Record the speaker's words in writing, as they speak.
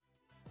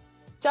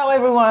Ciao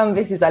everyone,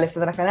 this is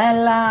Alessandra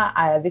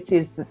Canella. This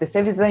is the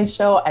Service Design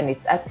Show and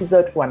it's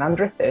episode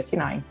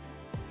 139.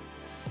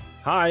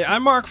 Hi,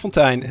 I'm Mark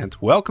Fonteijn and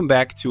welcome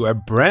back to a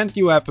brand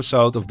new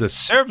episode of the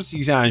Service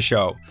Design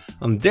Show.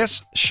 On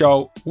this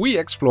show, we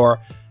explore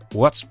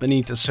what's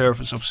beneath the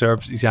surface of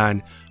service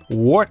design,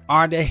 what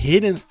are the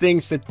hidden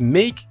things that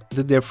make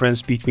the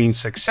difference between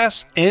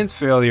success and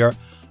failure,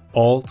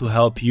 all to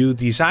help you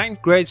design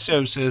great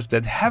services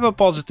that have a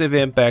positive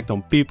impact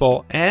on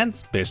people and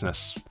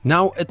business.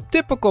 Now, a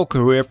typical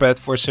career path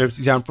for a service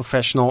design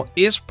professional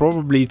is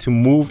probably to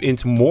move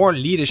into more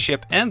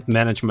leadership and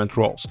management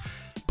roles.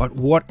 But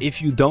what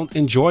if you don't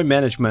enjoy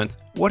management?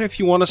 What if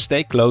you want to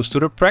stay close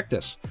to the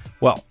practice?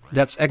 Well,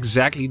 that's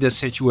exactly the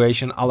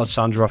situation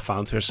Alessandra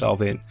found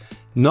herself in.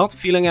 Not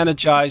feeling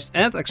energized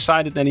and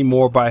excited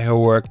anymore by her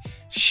work,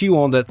 she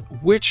wondered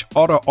which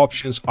other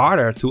options are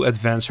there to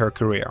advance her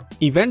career.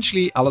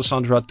 Eventually,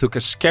 Alessandra took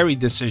a scary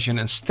decision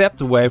and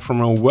stepped away from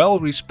a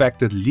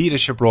well-respected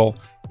leadership role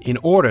in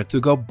order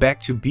to go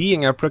back to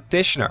being a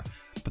practitioner.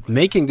 But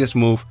making this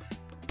move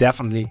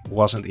definitely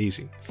wasn't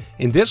easy.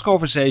 In this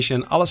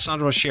conversation,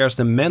 Alessandra shares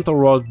the mental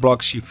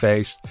roadblocks she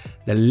faced,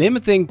 the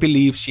limiting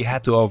beliefs she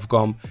had to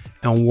overcome,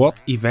 and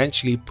what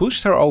eventually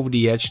pushed her over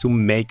the edge to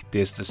make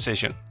this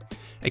decision.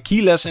 A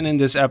key lesson in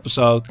this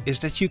episode is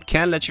that you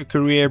can let your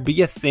career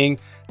be a thing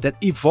that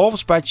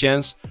evolves by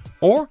chance,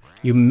 or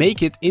you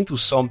make it into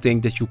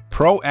something that you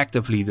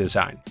proactively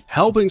design.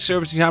 Helping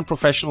service design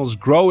professionals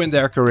grow in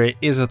their career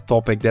is a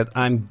topic that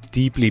I'm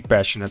deeply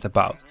passionate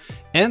about.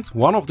 And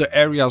one of the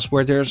areas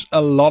where there's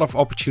a lot of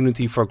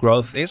opportunity for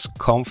growth is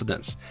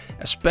confidence.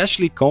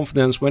 Especially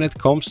confidence when it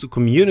comes to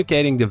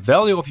communicating the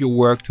value of your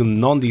work to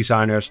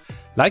non-designers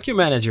like your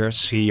manager,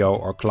 CEO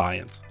or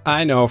client.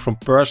 I know from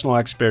personal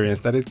experience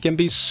that it can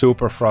be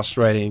super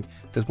frustrating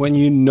that when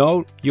you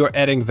know you're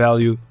adding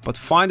value but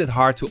find it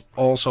hard to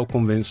also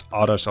convince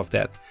others of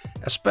that,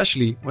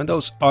 especially when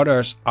those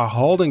others are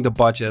holding the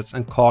budgets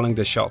and calling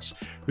the shots,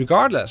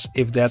 regardless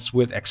if that's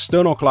with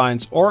external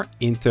clients or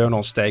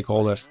internal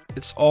stakeholders,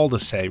 it's all the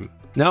same.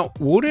 Now,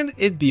 wouldn't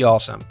it be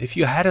awesome if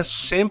you had a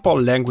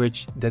simple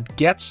language that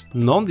gets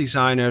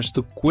non-designers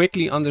to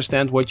quickly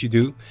understand what you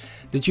do,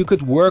 that you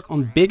could work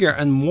on bigger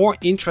and more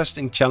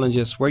interesting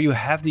challenges where you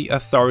have the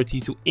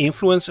authority to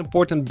influence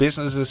important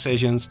business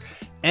decisions,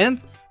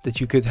 and that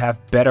you could have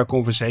better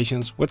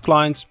conversations with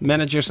clients,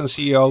 managers and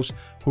CEOs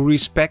who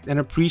respect and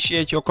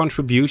appreciate your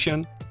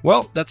contribution?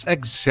 Well, that's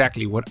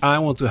exactly what I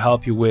want to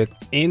help you with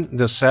in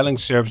the Selling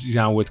Service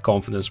Design with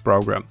Confidence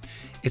program.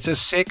 It's a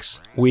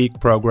 6-week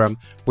program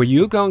where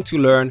you're going to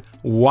learn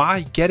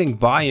why getting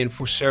buy-in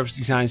for service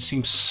design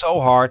seems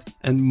so hard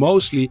and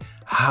mostly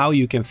how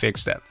you can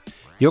fix that.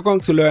 You're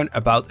going to learn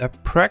about a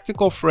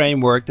practical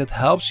framework that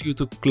helps you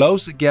to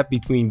close the gap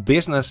between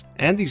business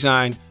and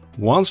design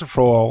once and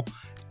for all.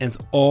 And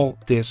all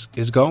this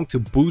is going to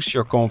boost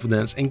your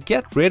confidence and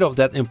get rid of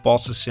that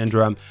imposter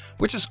syndrome,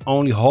 which is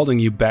only holding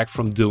you back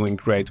from doing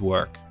great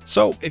work.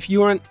 So if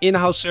you're an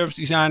in-house service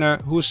designer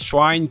who is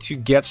trying to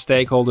get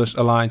stakeholders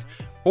aligned,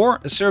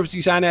 or a service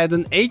designer at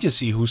an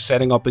agency who's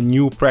setting up a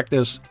new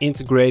practice,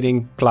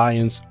 integrating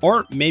clients,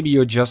 or maybe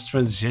you're just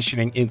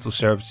transitioning into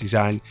service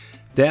design,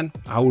 then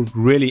I would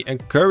really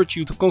encourage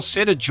you to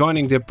consider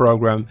joining the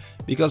program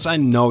because I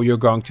know you're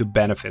going to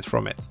benefit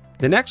from it.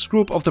 The next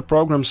group of the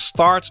program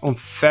starts on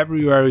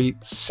February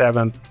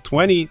 7th,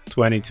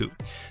 2022.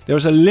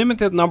 There's a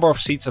limited number of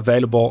seats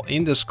available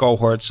in this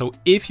cohort, so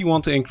if you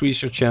want to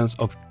increase your chance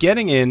of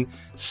getting in,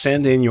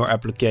 send in your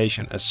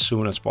application as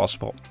soon as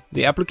possible.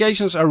 The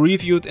applications are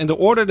reviewed in the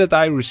order that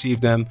I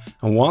received them,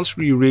 and once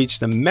we reach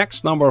the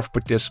max number of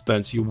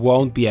participants, you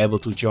won't be able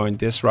to join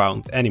this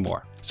round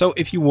anymore. So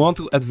if you want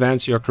to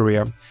advance your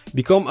career,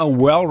 become a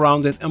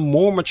well-rounded and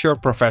more mature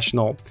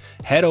professional,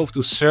 head over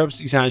to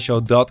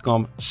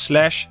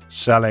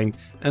servicedesignshow.com/selling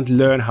and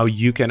learn how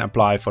you can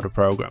apply for the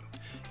program.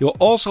 You'll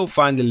also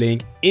find the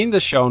link in the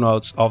show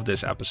notes of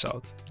this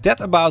episode. That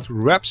about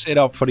wraps it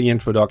up for the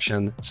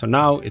introduction. So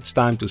now it's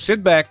time to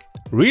sit back,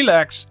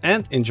 relax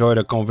and enjoy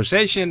the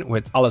conversation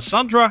with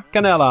Alessandra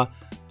Canella.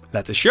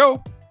 Let the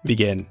show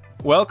begin.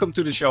 Welcome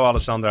to the show,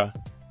 Alessandra.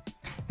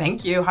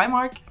 Thank you. Hi,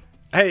 Mark.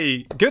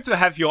 Hey, good to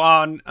have you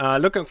on.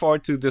 Looking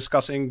forward to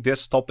discussing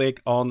this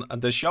topic on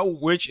the show,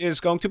 which is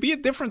going to be a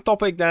different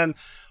topic than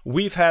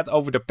we've had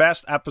over the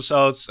past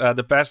episodes.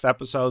 The past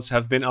episodes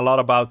have been a lot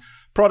about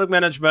product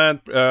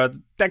management,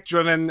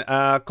 tech-driven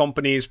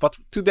companies, but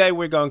today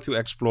we're going to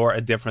explore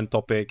a different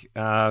topic.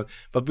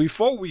 But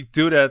before we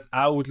do that,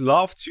 I would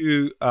love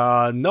to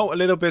know a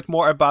little bit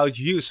more about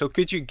you. So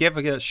could you give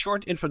a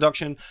short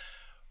introduction?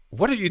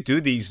 What do you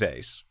do these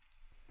days?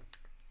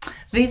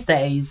 These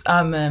days,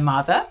 I'm a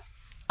mother.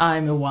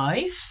 I'm a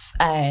wife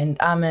and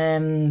I'm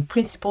a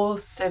principal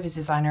service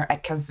designer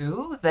at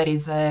Kazoo. That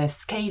is a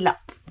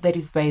scale-up that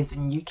is based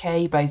in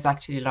UK, but is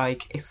actually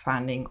like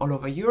expanding all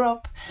over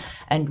Europe.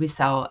 And we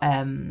sell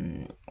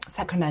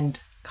second-hand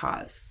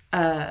cars.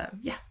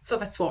 So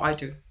that's what I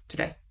do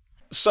today.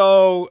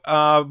 So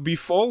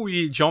before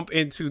we jump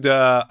into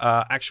the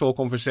actual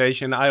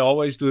conversation, I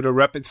always do the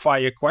rapid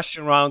fire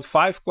question round.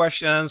 5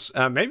 questions.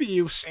 Maybe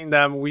you've seen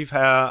them. We've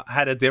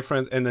had a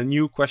different and a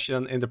new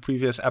question in the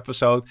previous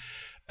episode.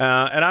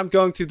 And I'm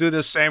going to do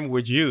the same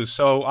with you.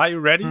 So are you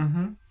ready?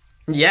 Mm-hmm.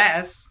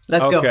 Yes.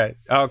 Let's go.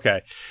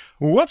 Okay.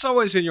 What's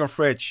always in your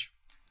fridge?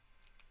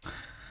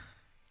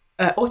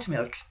 Oat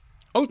milk.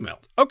 Oat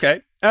milk.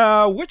 Okay.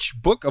 Which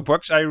book or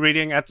books are you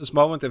reading at this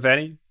moment, if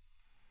any?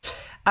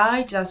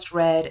 I just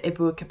read a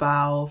book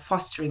about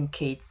fostering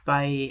kids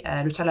by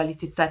Luciana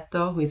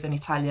Littizzetto, who is an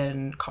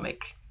Italian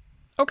comic.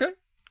 Okay,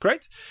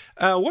 great.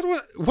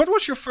 What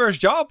was your first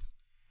job?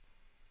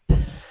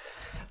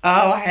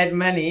 Oh, I had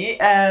many,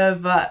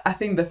 but I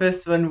think the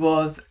first one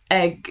was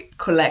egg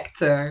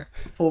collector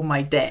for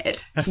my dad.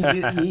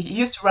 He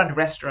used to run a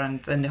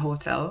restaurant and a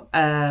hotel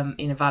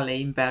in a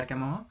valley in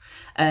Bergamo,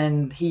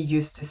 and he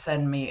used to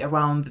send me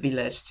around the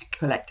village to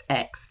collect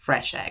eggs,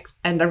 fresh eggs.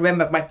 And I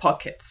remember my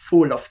pockets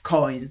full of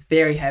coins,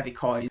 very heavy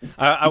coins.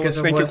 I was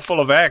thinking full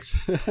of eggs.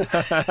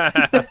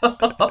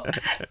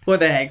 For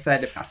the eggs, I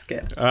had a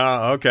basket.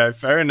 Okay,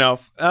 fair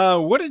enough.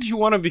 What did you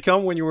want to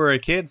become when you were a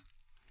kid?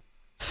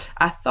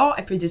 I thought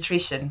a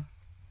pediatrician,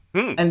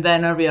 and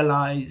then I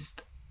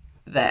realized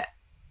that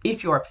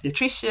if you're a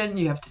pediatrician,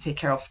 you have to take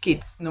care of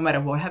kids, no matter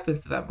what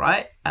happens to them,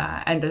 right?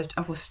 And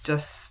I was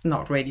just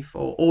not ready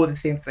for all the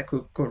things that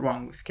could go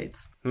wrong with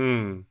kids.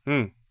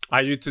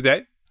 Are you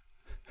today?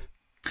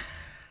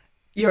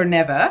 You're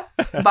never,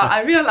 but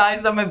I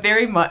realized I'm a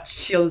very much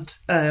chilled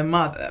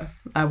mother.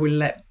 I will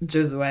let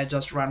Josue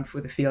just run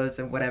through the fields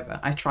and whatever.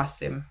 I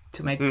trust him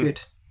to make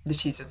good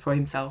decisions for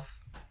himself.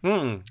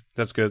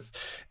 That's good.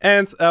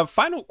 And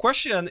final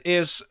question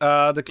is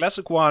the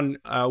classic one.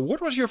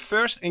 What was your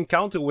first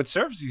encounter with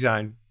service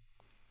design?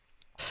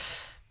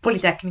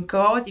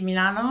 Politecnico di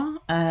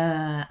Milano,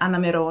 Anna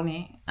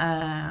Meroni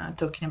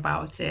talking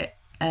about it.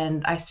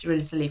 And I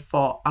seriously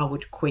thought I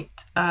would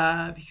quit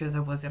because I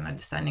wasn't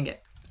understanding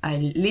it. I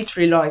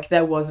literally,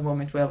 there was a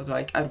moment where I was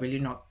like, I'm really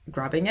not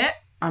grabbing it.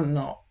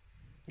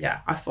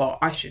 I thought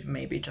I should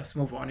maybe just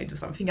move on and do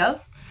something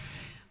else.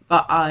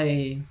 But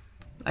I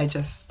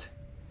just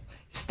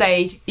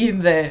stayed in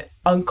the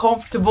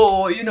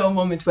uncomfortable,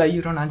 moment where you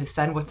don't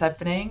understand what's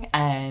happening.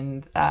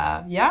 And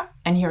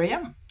and here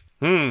I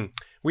am.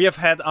 We have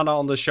had Anna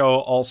on the show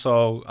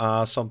also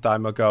some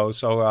time ago.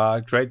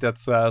 So great that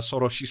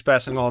sort of she's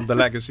passing on the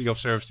legacy of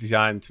service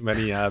design to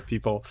many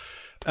people.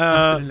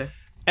 Absolutely.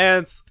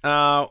 And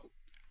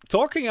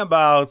talking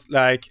about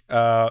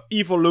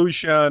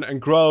evolution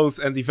and growth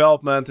and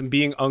development and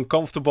being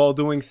uncomfortable,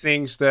 doing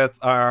things that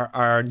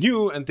are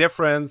new and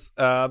different,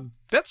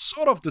 that's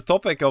sort of the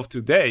topic of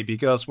today,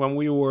 because when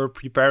we were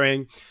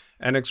preparing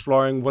and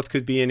exploring what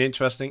could be an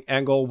interesting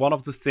angle, one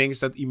of the things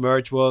that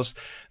emerged was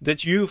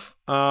that you've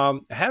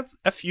had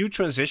a few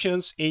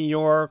transitions in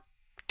your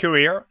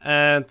career,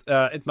 and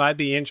it might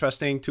be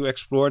interesting to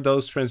explore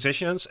those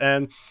transitions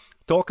and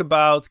talk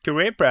about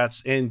career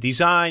paths in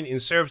design, in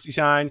service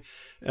design,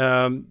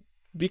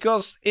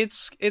 because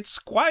it's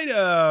quite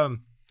a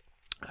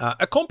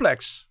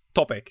complex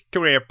topic,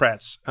 career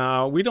paths.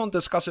 We don't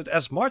discuss it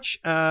as much,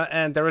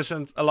 and there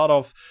isn't a lot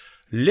of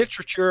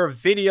literature,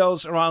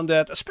 videos around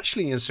that,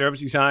 especially in service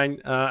design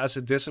as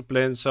a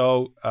discipline.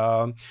 So,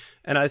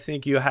 and I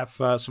think you have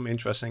some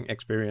interesting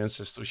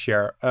experiences to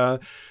share.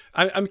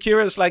 I'm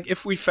curious,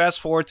 if we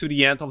fast forward to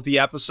the end of the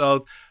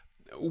episode,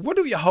 what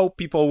do you hope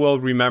people will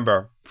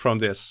remember from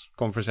this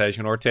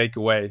conversation or take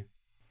away?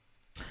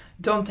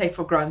 Don't take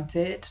for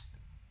granted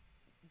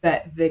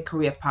that the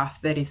career path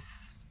that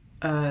is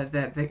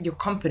that your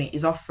company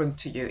is offering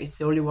to you is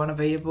the only one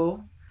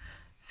available.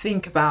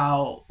 Think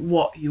about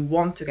what you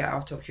want to get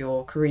out of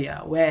your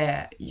career,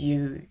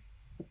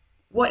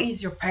 what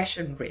is your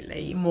passion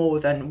really, more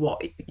than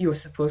what you're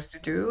supposed to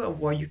do or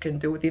what you can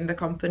do within the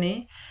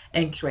company,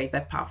 and create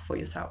that path for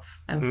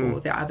yourself and for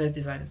the other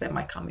designers that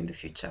might come in the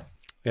future.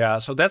 Yeah,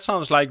 so that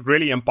sounds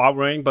really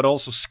empowering, but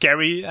also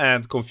scary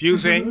and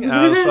confusing.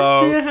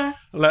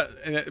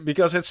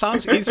 Because it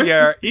sounds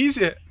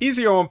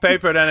easier on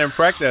paper than in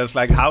practice.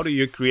 How do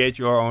you create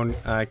your own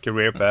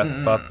career path?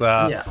 But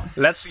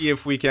let's see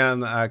if we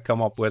can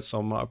come up with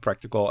some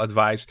practical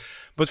advice.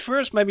 But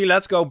first, maybe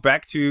let's go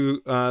back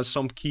to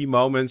some key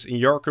moments in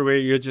your career.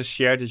 You just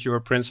shared that you're a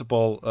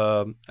principal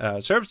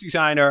service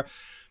designer,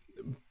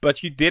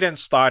 but you didn't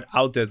start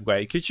out that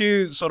way. Could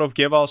you sort of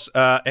give us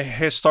a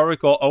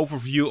historical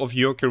overview of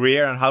your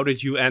career and how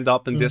did you end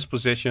up in this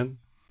position?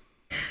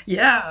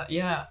 Yeah.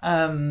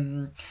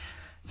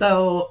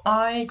 So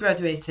I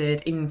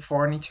graduated in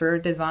furniture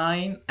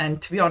design, and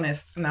to be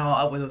honest, now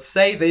I will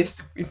say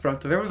this in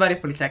front of everybody,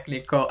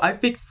 Politecnico. I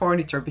picked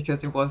furniture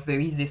because it was the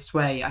easiest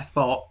way, I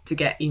thought, to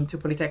get into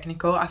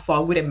Politecnico. I thought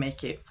I wouldn't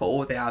make it for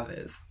all the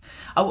others.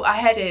 I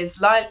had a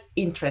slight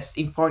interest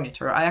in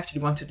furniture. I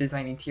actually want to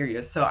design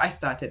interiors, so I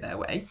started that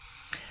way.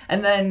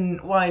 And then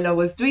while I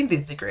was doing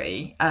this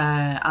degree,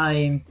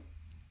 I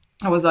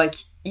was like,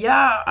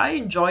 yeah, I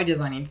enjoy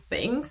designing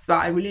things, but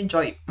I really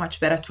enjoy it much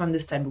better to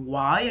understand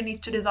why I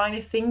need to design a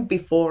thing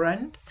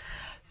beforehand.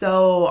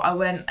 So I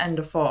went and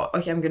I thought,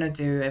 okay, I'm going to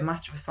do a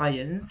Master of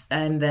Science.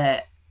 And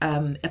at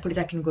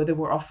Polytechnico, they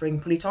were offering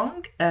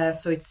Polytong.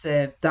 So it's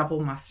a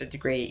double master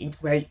degree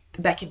where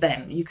back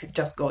then you could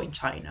just go in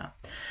China.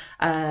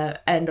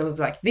 And I was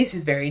like, this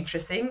is very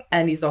interesting.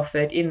 And it's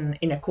offered in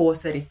a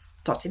course that is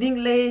taught in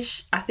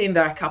English. I think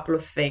there are a couple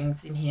of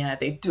things in here.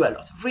 They do a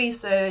lot of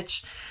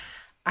research.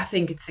 I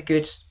think it's a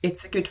good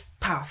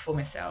path for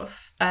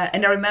myself.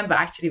 And I remember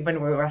actually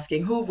when we were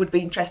asking who would be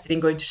interested in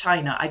going to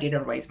China, I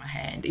didn't raise my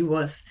hand. It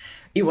was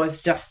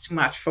just too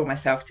much for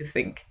myself to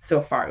think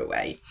so far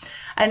away.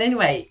 And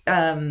anyway,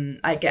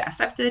 I get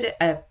accepted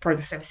at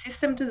product service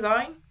system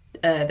design.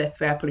 That's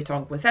where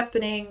Polytong was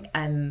happening,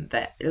 and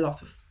that a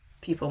lot of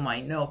people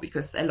might know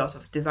because a lot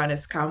of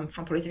designers come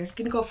from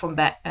Polytechnico from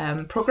that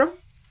program.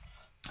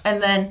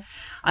 And then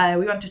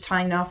we went to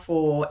China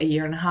for a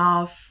year and a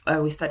half.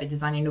 We studied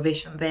design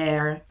innovation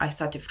there. I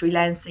started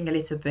freelancing a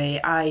little bit.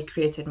 I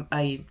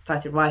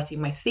started writing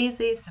my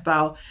thesis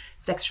about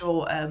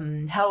sexual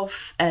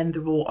health and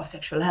the role of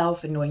sexual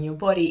health and knowing your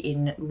body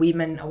in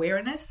women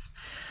awareness.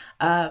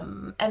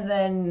 And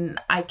then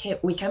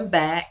we came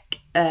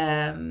back.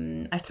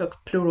 I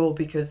took plural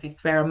because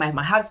it's where I met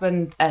my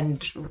husband.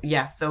 And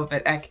yeah, so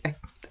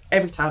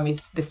every time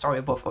is the story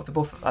of both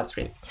of us,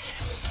 really.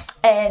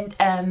 And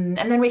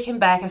then we came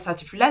back. I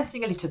started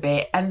freelancing a little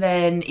bit, and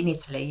then in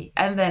Italy.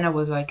 And then I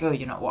was like, oh,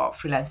 you know what?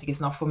 Freelancing is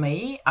not for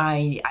me.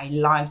 I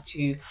like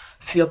to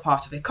feel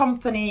part of a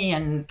company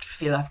and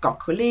feel I've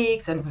got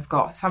colleagues and we've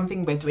got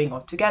something we're doing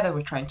all together,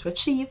 we're trying to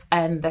achieve.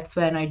 And that's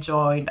when I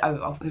joined.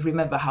 I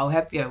remember how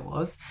happy I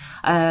was.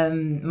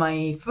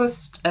 My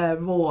first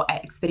role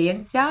at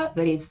Experiencia,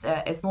 that is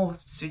a small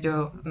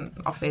studio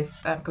office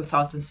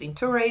consultancy in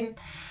Turin,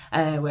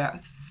 where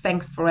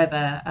thanks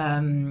forever,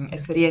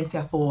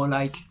 Experiencia, for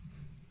like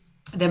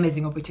the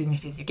amazing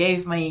opportunities you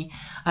gave me.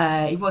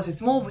 It was a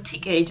small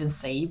boutique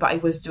agency, but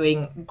it was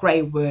doing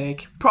great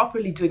work,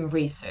 properly doing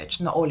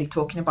research, not only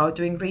talking about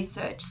doing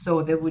research.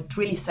 So they would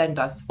really send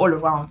us all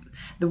around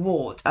the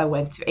world. I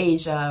went to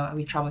Asia,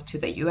 we traveled to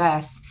the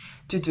US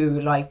to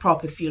do like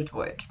proper field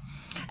work.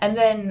 And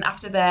then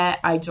after that,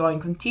 I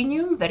joined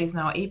Continuum, that is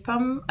now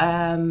EPAM,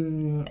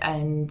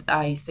 and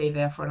I stayed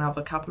there for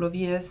another couple of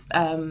years.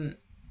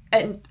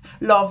 And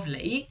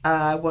lovely.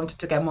 I wanted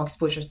to get more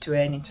exposure to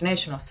an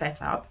international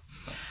setup.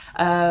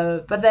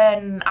 But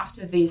then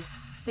after these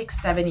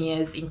 6-7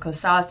 years in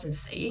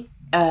consultancy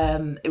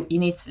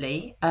in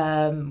Italy,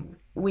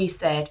 we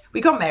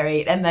got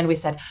married, and then we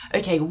said,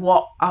 okay,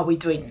 what are we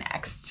doing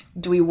next?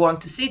 Do we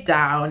want to sit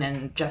down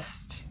and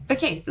just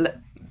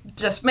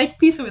make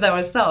peace with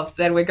ourselves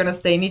that we're going to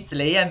stay in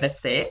Italy and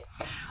that's it?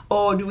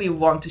 Or do we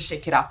want to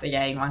shake it up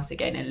once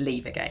again and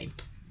leave again?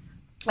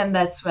 And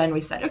that's when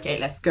we said, okay,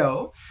 let's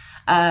go.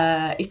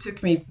 It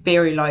took me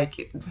very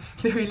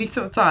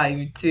little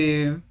time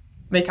to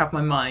make up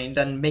my mind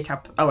and make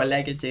up our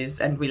luggages.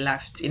 And we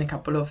left in a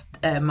couple of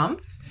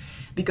months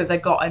because I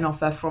got an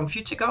offer from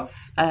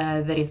FutureGov,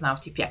 that is now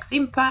TPX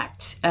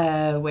Impact,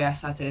 where I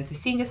started as a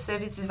senior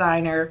service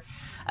designer.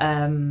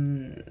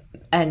 And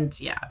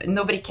yeah,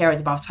 nobody cared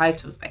about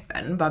titles back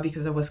then. But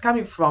because I was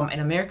coming from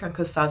an American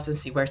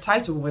consultancy where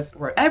titles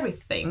were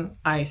everything,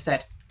 I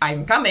said,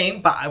 I'm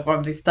coming, but I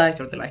want this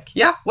title. They're like,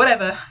 yeah,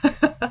 whatever,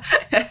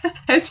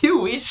 as you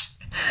wish.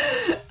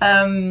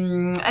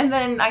 And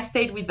then I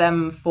stayed with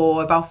them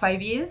for about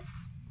 5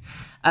 years.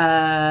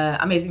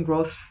 Amazing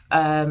growth.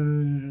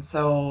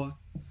 So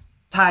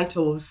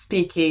titles,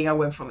 speaking, I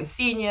went from a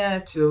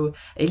senior to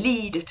a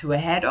lead to a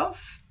head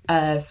of.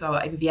 So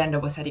in the end, I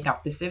was heading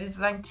up the service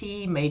design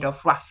team made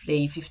of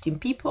roughly 15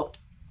 people.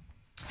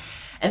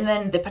 And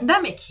then the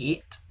pandemic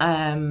hit,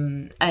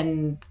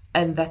 and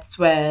that's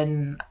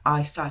when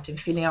I started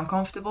feeling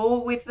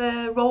uncomfortable with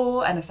the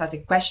role, and I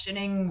started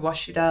questioning, what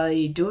should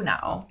I do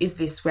now? Is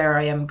this where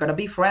I am going to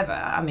be forever?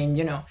 I mean,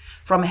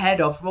 from head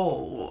of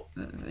role,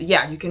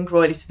 yeah, you can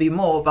grow a little bit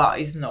more, but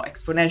it's not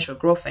exponential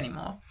growth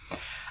anymore.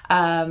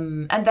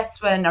 And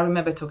that's when I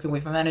remember talking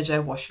with my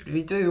manager, what should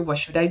we do? What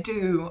should I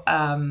do?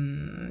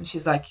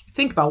 She's like,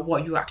 think about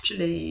what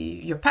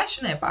you're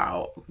passionate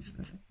about.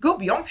 Go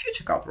beyond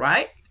FutureGov,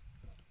 right?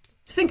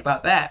 Think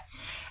about that.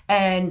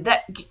 And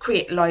that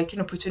created like an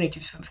opportunity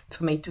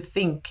for me to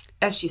think,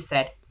 as she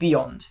said,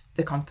 beyond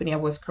the company I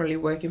was currently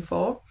working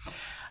for.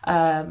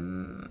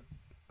 Amazing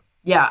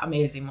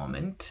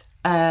moment.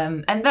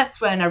 And that's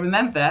when I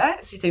remember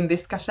sitting in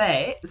this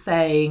cafe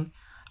saying,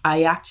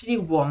 I actually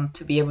want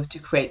to be able to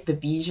create the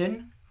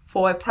vision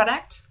for a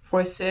product,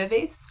 for a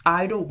service.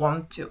 I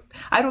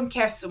don't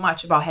care so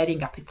much about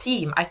heading up a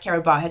team. I care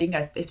about heading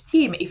up a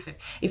team if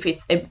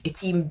it's a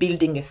team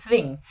building a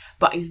thing,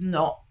 but it's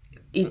not,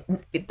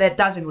 that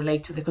doesn't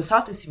relate to the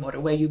consultancy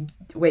model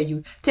where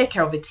you take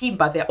care of a team,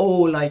 but they're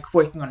all like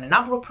working on a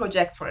number of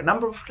projects for a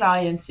number of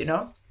clients,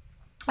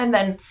 And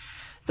then,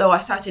 so I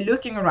started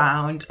looking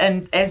around,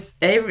 and as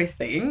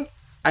everything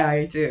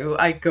I do,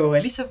 I go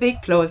a little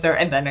bit closer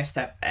and then I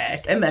step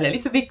back, and then a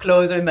little bit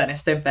closer and then I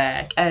step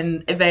back,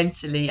 and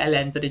eventually I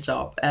landed a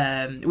job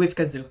with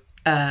Cazoo,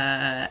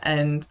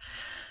 and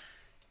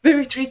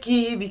very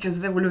tricky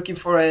because they were looking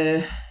for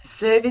a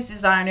service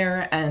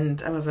designer,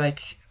 and I was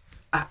like,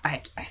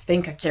 I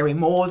think I carry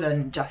more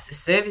than just a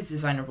service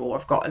designer role.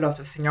 I've got a lot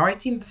of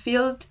seniority in the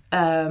field,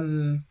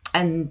 and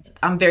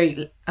I'm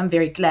very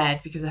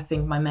glad because I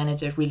think my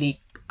manager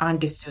really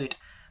understood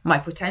my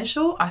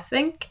potential. I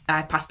think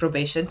I passed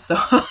probation, so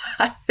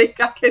I think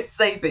I can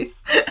say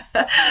this.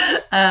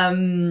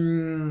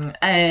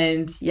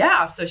 And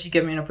yeah, so she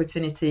gave me an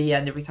opportunity,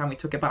 and every time we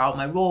talk about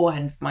my role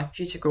and my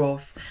future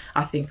growth,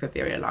 I think we're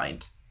very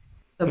aligned.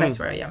 So that's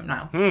where I am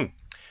now.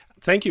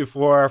 Thank you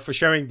for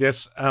sharing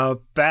this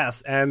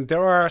path. And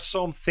there are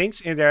some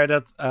things in there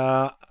that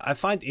I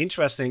find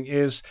interesting.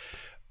 Is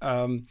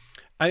I'm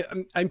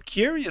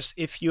curious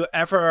if you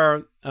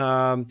ever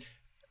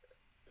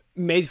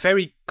made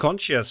very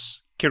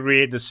conscious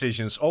career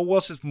decisions, or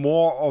was it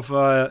more of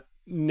a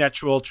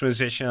natural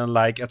transition?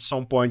 Like at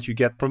some point you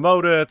get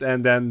promoted,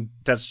 and then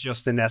that's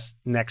just the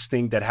next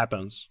thing that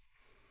happens.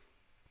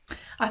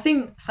 I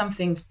think some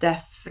things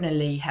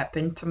definitely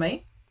happened to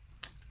me.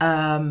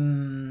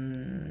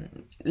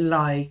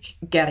 Like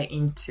getting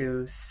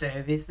into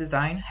service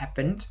design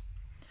happened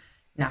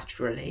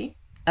naturally.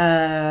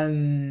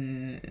 But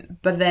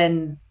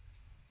then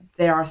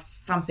there are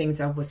some things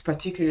I was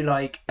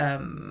particularly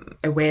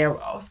aware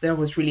of that I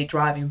was really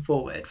driving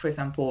forward. For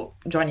example,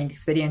 joining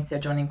Experientia,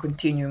 joining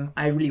Continuum,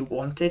 I really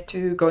wanted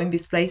to go in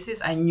these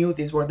places. I knew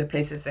these were the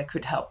places that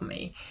could help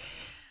me.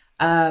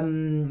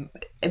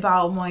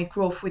 About my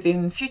growth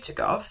within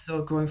FutureGov,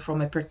 so growing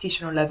from a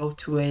practitioner level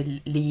to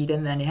a lead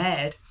and then a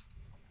head,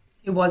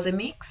 it was a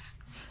mix.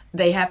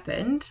 They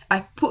happened.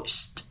 I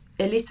pushed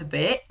a little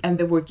bit, and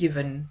they were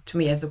given to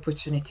me as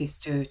opportunities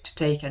to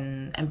take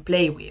and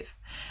play with.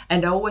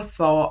 And I always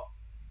thought,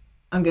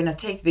 I'm going to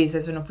take this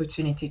as an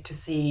opportunity to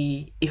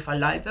see if I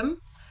like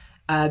them,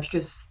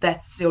 because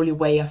that's the only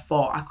way I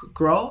thought I could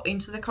grow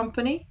into the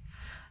company.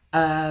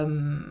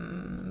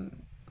 And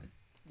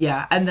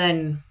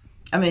then,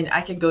 I mean,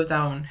 I can go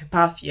down a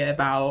path here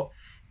about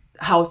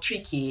how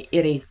tricky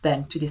it is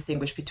then to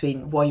distinguish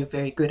between what you're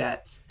very good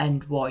at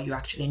and what you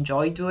actually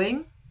enjoy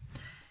doing.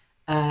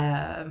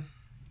 Let's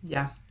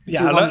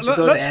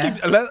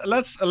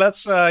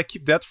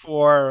keep that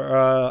for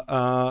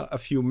a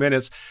few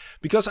minutes,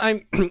 because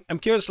I'm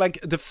curious.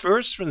 Like the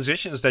first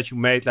transitions that you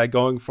made, like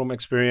going from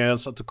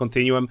Experience to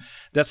Continuum,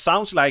 that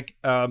sounds like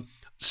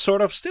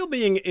sort of still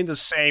being in the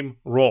same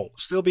role,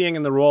 still being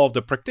in the role of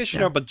the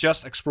practitioner, but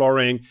just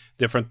exploring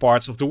different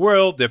parts of the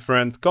world,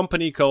 different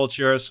company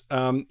cultures,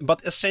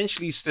 but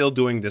essentially still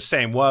doing the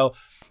same. While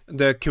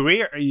the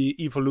career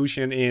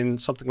evolution in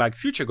something like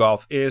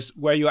FutureGov is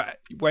where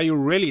you're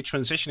really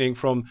transitioning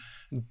from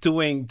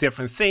doing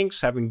different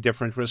things, having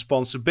different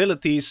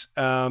responsibilities.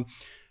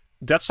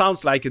 That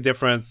sounds like a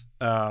different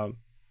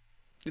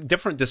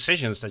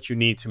decisions that you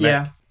need to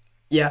make.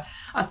 Yeah,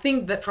 I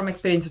think that from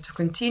Experientia to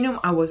Continuum,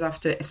 I was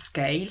after a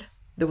scale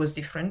that was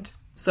different.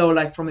 So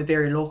like from a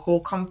very local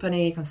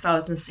company,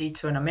 consultancy,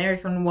 to an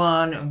American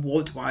one and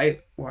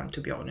worldwide one,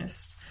 to be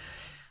honest.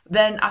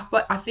 Then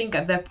I think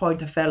at that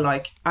point I felt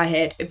like I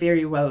had a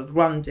very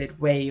well-rounded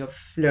way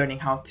of learning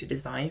how to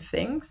design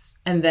things.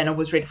 And then I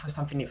was ready for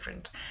something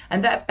different.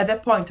 And at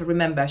that point I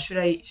remember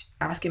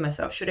asking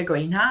myself, should I go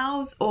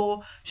in-house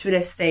or should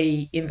I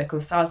stay in the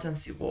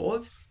consultancy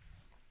world?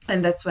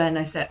 And that's when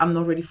I said, I'm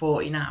not ready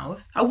for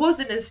in-house. I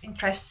wasn't as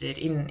interested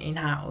in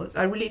in-house.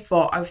 I really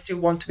thought I still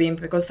want to be in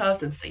the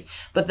consultancy.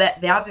 But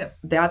the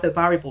other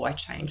variable I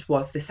changed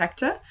was the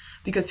sector,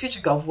 because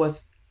FutureGov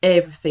was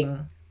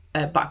everything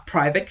but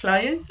private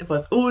clients. It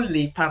was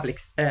only public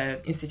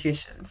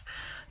institutions.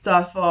 So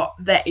I thought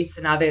that it's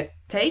another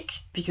take,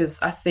 because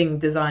I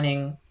think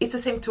designing, it's the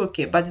same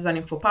toolkit, but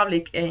designing for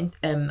public and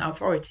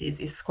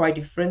authorities is quite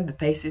different. The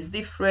pace is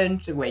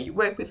different. The way you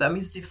work with them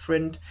is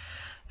different.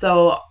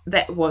 So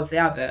that was the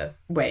other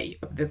way,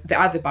 the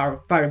other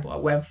variable I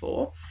went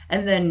for.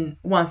 And then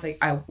once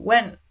I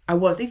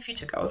was in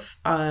FutureGov,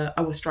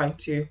 I was trying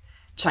to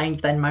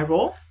change then my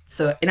role.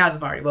 So another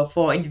variable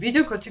for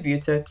individual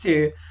contributor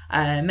to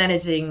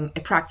managing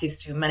a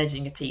practice to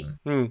managing a team.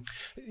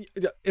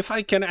 If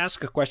I can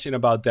ask a question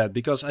about that,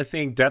 because I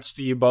think that's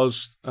the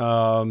most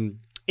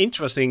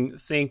interesting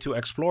thing to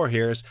explore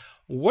here is,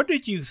 what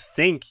did you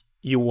think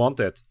you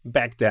wanted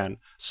back then?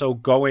 So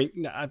going,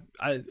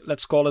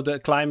 let's call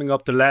it climbing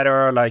up the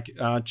ladder, like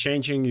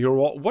changing your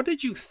role. What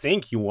did you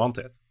think you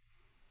wanted?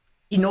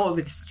 In all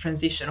this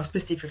transition, or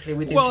specifically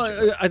within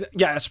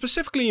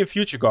specifically in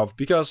FutureGov,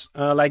 because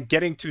like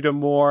getting to the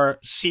more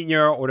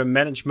senior or the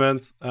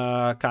management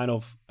kind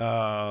of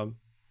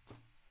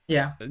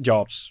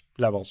jobs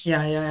levels.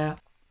 Yeah.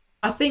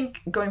 I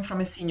think going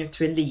from a senior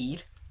to a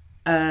lead,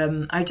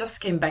 I just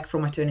came back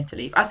from maternity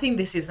leave. I think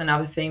this is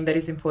another thing that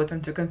is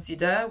important to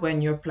consider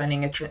when you're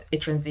planning a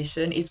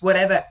transition, is what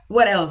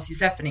else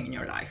is happening in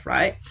your life,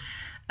 right?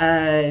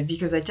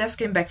 Because I just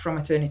came back from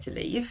maternity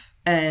leave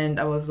and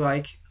I was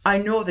like, I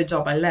know the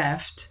job I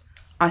left.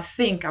 I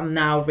think I'm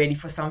now ready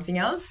for something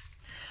else.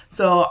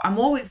 So I'm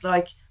always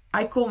like,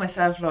 I call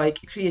myself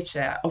like a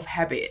creature of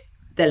habit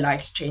that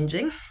likes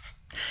changing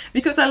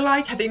because I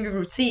like having a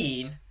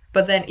routine.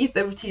 But then if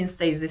the routine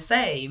stays the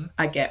same,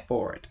 I get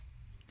bored.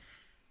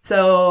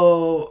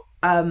 So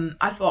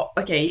I thought,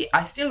 okay,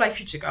 I still like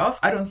FutureGov.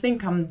 I don't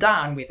think I'm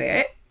done with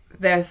it.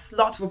 There's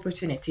lots of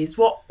opportunities.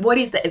 What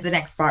is the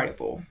next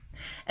variable?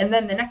 And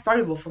then the next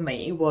variable for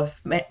me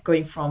was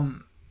going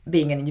from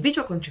being an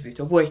individual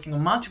contributor, working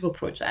on multiple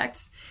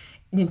projects,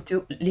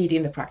 into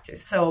leading the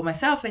practice. So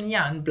myself and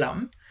Jan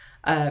Blum,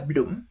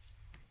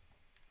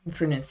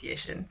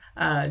 pronunciation,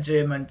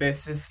 German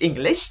versus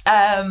English,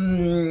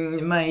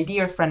 my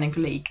dear friend and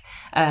colleague,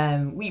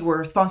 we were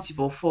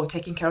responsible for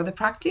taking care of the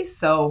practice.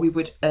 So we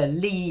would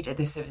lead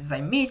the service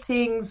design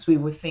meetings. We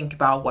would think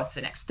about what's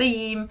the next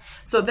theme.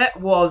 So that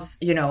was,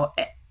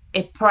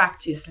 a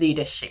practice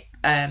leadership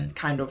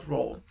kind of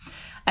role.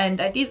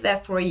 And I did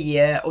that for a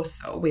year or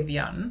so with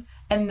Jan.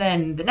 And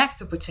then the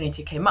next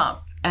opportunity came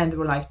up and they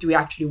were like, do we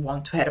actually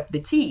want to head up the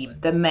team?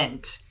 That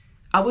meant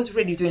I was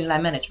really doing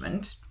line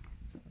management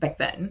back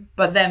then,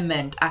 but that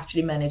meant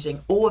actually managing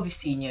all the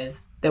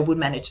seniors that would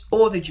manage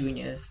all the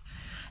juniors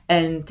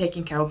and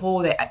taking care of all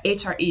the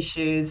HR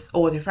issues,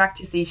 all the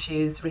practice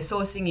issues,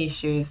 resourcing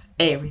issues,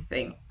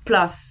 everything,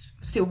 plus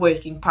still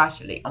working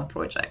partially on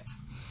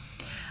projects.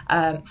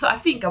 So I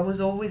think I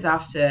was always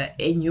after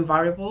a new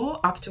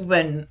variable up to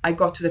when I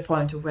got to the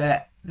point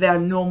where there are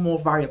no more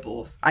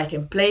variables I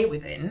can play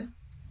within.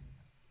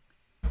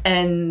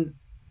 And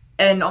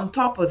on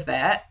top of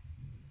that,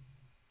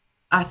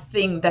 I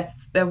think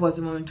there was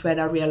a moment when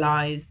I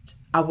realized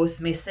I was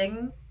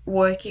missing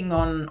working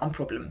on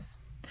problems.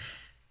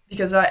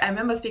 Because I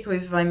remember speaking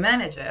with my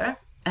manager,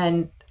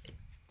 and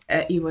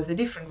he was a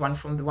different one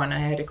from the one I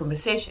had a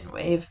conversation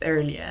with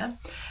earlier.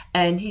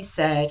 And he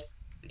said,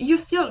 you're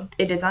still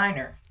a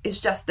designer. It's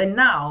just that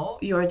now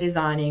you're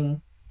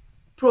designing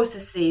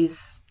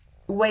processes,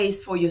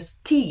 ways for your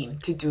team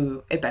to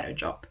do a better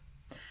job.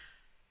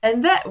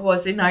 And that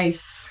was a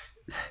nice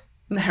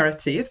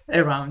narrative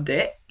around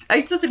it.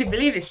 I totally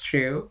believe it's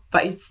true,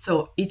 but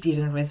it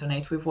didn't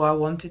resonate with what I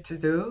wanted to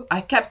do.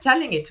 I kept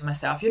telling it to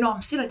myself,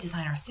 I'm still a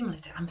designer, I'm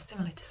still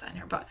a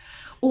designer. But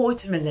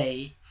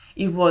ultimately,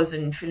 it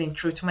wasn't feeling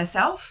true to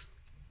myself.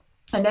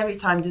 And every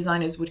time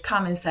designers would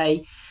come and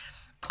say,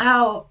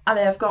 oh,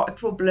 Ali, I've got a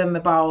problem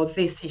about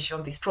this issue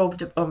on this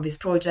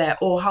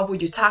project, or how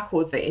would you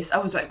tackle this? I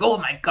was like, oh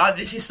my God,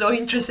 this is so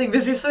interesting.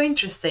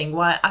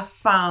 Why I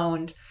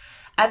found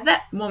at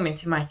that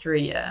moment in my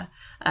career,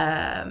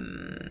 all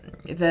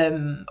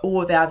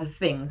the other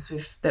things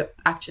with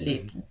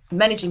actually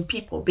managing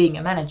people, being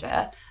a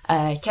manager,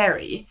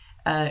 Carrie,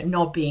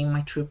 not being my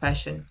true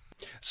passion.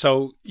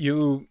 So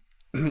you,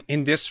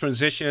 in this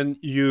transition,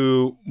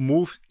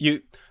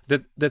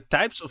 the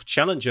types of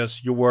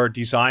challenges you were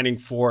designing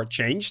for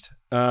changed.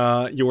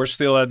 You were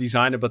still a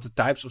designer, but the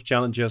types of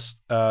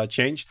challenges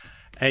changed.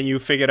 And you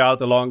figured out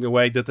along the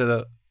way that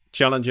the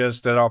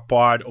challenges that are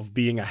part of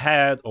being a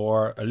head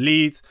or a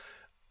lead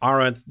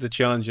aren't the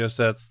challenges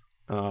that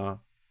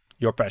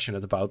you're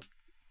passionate about.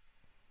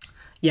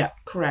 Yeah,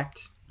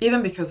 correct.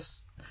 Even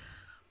because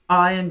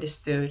I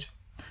understood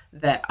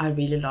that I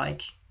really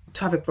like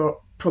to have a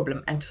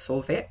problem and to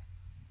solve it,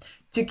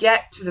 to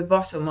get to the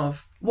bottom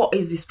of what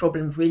is this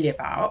problem really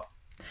about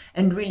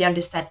and really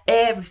understand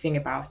everything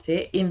about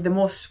it in the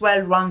most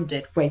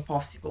well-rounded way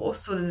possible,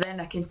 so that then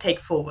I can take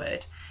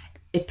forward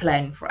a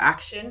plan for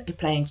action, a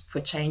plan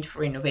for change,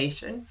 for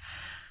innovation.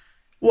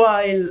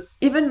 While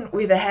even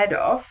with a head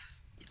off,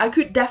 I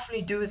could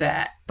definitely do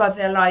that, but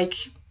they're like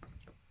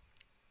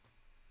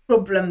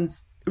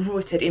problems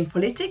rooted in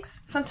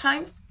politics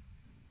sometimes.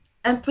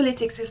 And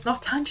politics is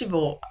not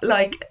tangible.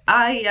 Like,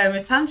 I am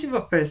a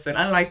tangible person.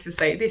 I like to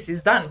say, this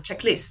is done,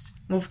 checklist,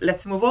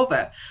 let's move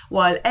over.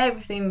 While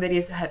everything that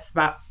is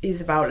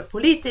about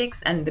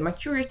politics and the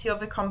maturity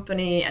of the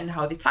company and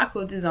how they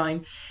tackle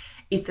design,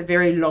 it's a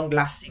very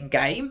long-lasting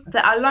game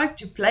that I like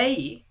to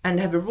play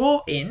and have a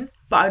role in,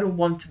 but I don't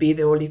want to be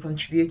the only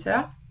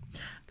contributor.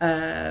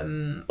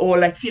 Or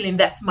like feeling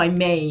that's my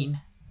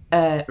main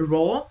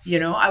role,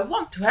 I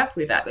want to help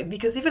with that,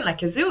 because even like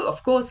Kazoo,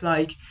 of course,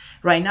 like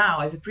right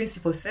now as a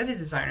principal service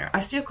designer,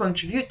 I still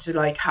contribute to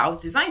like how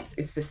design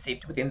is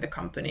perceived within the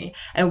company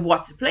and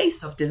what's the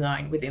place of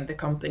design within the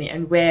company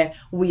and where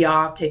we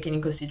are taken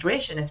in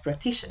consideration as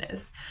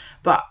practitioners.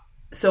 But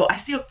so I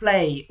still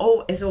play,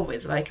 as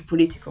always, like a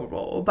political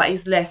role, but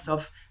it's less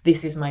of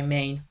this is my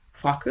main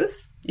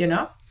focus,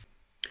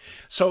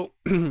 So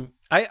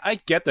I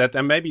get that,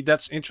 and maybe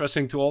that's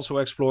interesting to also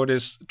explore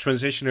this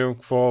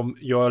transitioning from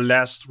your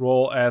last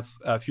role at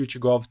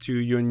FutureGov to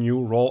your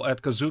new role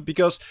at Kazoo,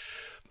 because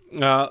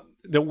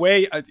the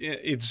way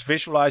it's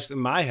visualized in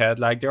my head,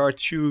 like there are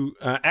two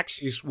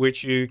axes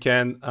which you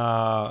can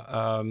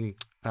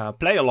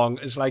play along.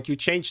 It's like you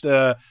change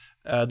the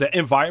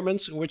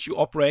environments in which you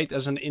operate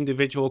as an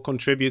individual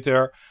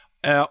contributor,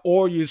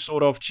 or you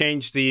sort of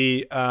change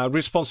the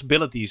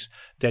responsibilities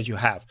that you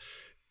have.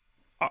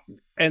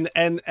 And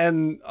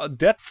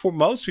that for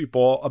most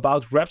people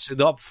about wraps it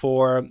up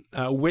for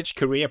which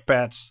career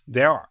paths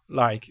there are.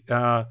 Like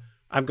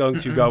I'm going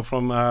to go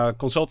from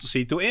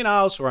consultancy to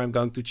in-house, or I'm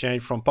going to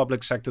change from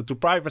public sector to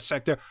private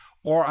sector,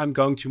 or I'm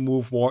going to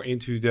move more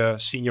into the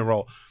senior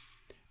role.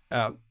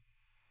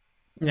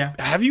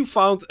 Have you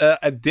found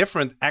a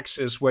different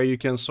axis where you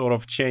can sort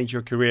of change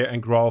your career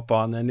and grow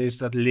upon? And is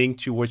that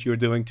linked to what you're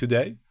doing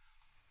today?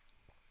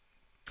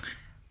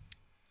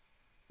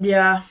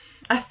 Yeah,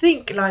 I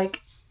think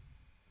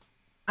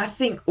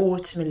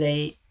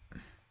ultimately,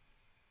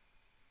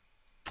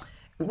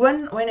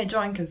 when I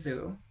joined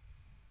Cazoo,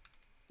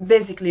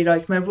 basically,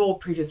 like, my role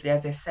previously,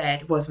 as I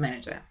said, was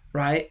manager,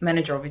 right?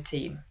 Manager of a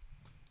team.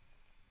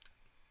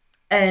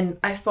 And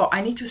I thought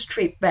I need to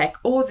strip back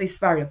all these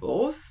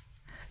variables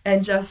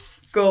and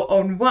just go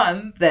on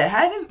one that I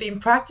haven't been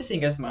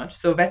practicing as much,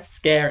 so that's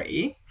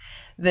scary,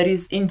 that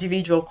is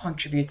individual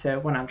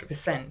contributor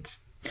 100%.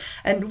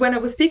 And when I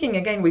was speaking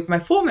again with my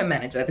former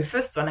manager, the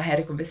first one I had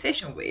a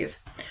conversation with,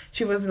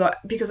 she was like,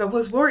 because I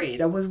was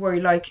worried,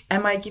 like,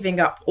 am I giving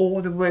up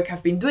all the work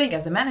I've been doing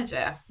as a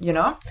manager? You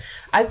know,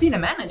 I've been a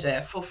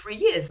manager for 3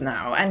 years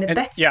now, and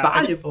that's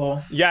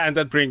valuable. And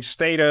that brings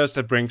status,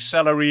 that brings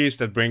salaries,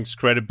 that brings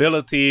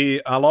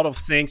credibility, a lot of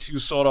things you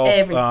sort of,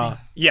 everything.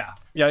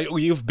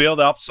 You've built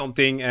up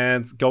something,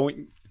 and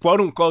going, quote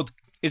unquote,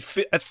 it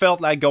felt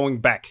like going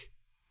back.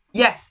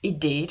 Yes, it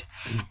did.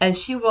 And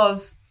she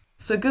was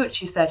so good.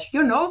 She said,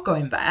 you're not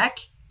going back.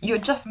 You're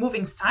just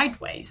moving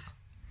sideways.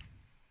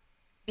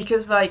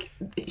 Because, like,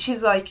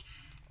 she's like,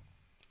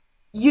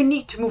 you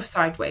need to move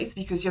sideways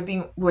because you've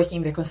been working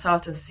in the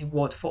consultancy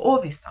world for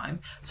all this time.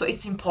 So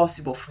it's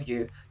impossible for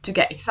you to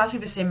get exactly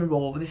the same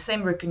role with the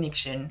same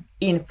recognition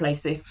in a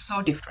place that is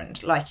so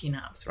different, like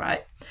in-house,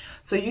 right?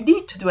 So you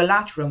need to do a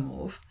lateral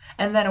move.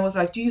 And then I was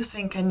like, do you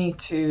think I need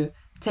to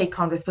take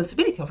on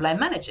responsibility of line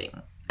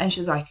managing? And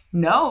she's like,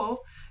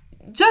 no,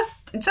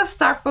 just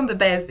start from the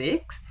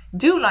basics,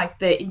 do like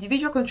the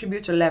individual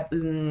contributor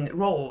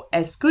role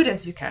as good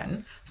as you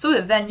can, so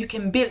that then you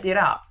can build it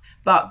up.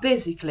 But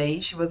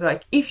basically, she was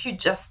like, if you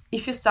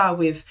start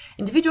with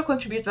individual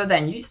contributor,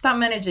 then you start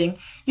managing,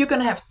 you're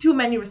going to have too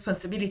many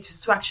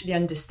responsibilities to actually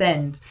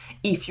understand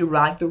if you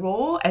like the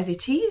role as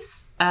it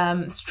is,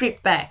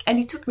 strip back. And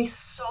it took me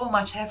so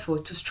much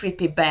effort to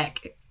strip it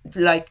back.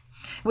 Like,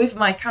 with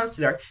my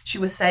counselor, she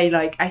would say,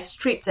 like, I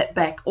stripped it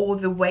back, all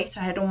the weight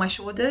I had on my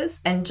shoulders,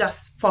 and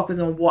just focus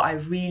on what I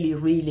really,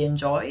 really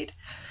enjoyed.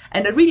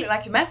 And I really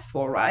like a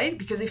metaphor, right?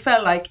 Because it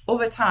felt like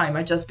over time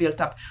I just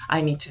built up,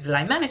 I need to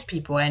line manage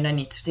people, and I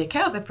need to take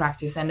care of the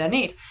practice, and all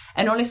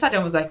of a sudden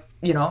I was like,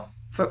 you know,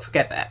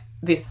 forget that.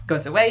 This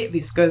goes away.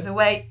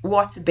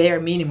 What's the bare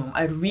minimum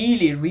I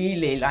really,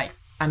 really like,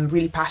 I'm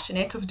really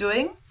passionate of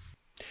doing?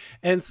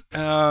 And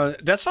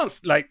that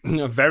sounds like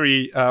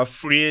very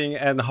freeing,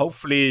 and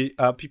hopefully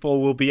people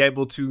will be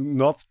able to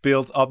not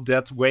build up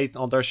that weight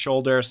on their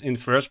shoulders in the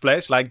first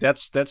place. Like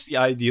that's the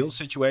ideal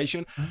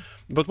situation.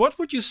 Mm-hmm. But what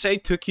would you say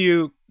took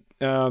you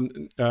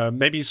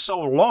maybe so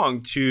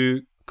long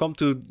to come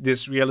to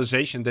this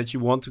realization that you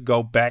want to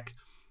go back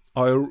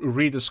or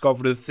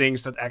rediscover the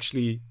things that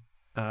actually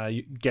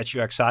get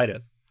you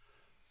excited?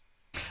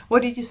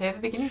 What did you say at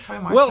the beginning? Sorry,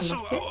 Mark. Well, so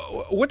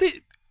what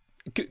did...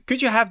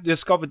 Could you have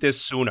discovered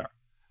this sooner?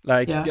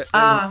 Like,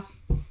 I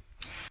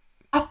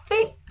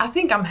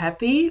think I'm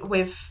happy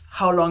with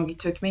how long it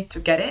took me to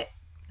get it.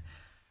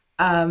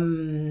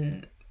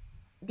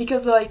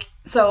 Because, like,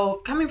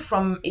 so coming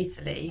from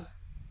Italy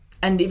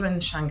and even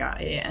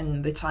Shanghai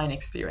and the China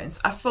experience,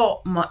 I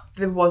thought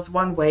there was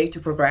one way to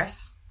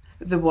progress.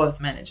 There was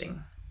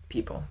managing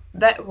people.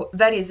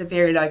 That is a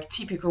very, like,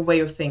 typical way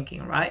of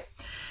thinking, right?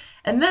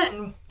 And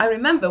then I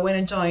remember when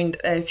I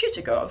joined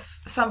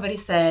FutureGov, somebody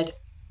said,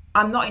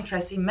 I'm not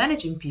interested in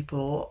managing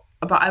people,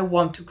 but I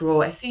want to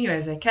grow as senior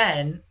as I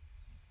can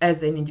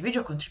as an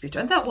individual contributor.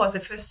 And that was the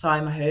first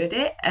time I heard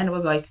it. And I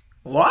was like,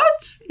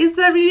 what? Is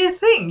that really a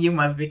thing? You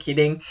must be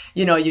kidding.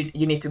 You know,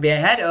 you need to be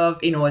ahead of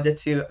in order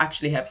to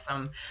actually have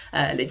some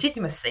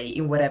legitimacy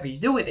in whatever you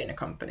do within a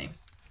company.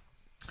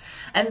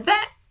 And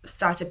that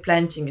started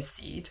planting a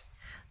seed.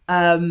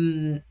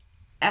 I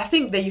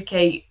think the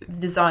UK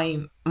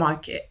design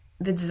market,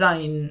 the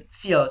design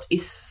field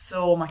is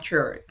so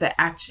mature that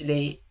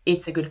actually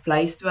it's a good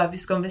place to have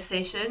this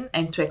conversation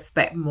and to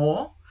expect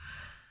more.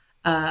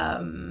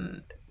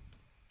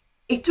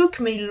 It took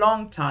me a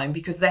long time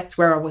because that's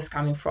where I was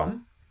coming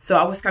from. So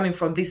I was coming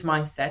from this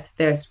mindset.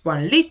 There's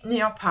one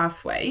linear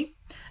pathway.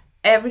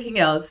 Everything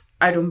else,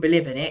 I don't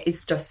believe in it.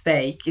 It's just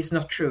fake. It's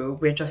not true.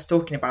 We're just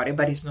talking about it,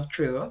 but it's not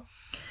true.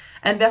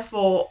 And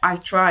therefore, I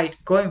tried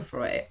going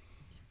for it.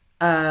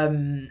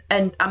 And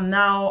I'm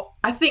now,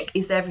 I think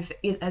it's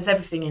everything, as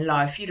everything in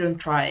life, you don't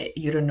try it,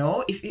 you don't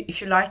know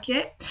if you like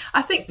it.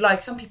 I think,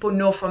 like, some people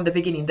know from the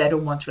beginning they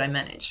don't want to line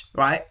manage,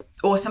 right?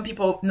 Or some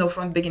people know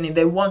from the beginning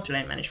they want to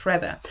line manage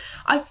forever.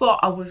 I thought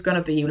I was going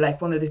to be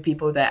like one of the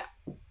people that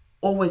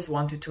always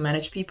wanted to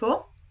manage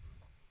people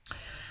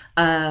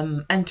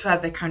and to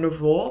have that kind of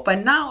role.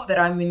 But now that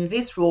I'm in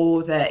this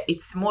role, that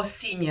it's more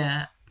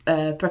senior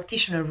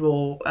practitioner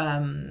role,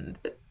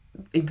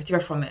 in particular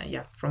from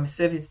a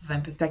service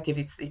design perspective,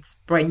 it's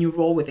brand new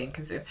role within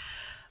Cazoo.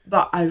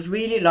 but I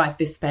really like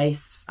the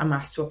space I'm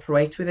asked to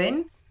operate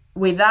within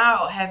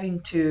without having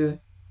to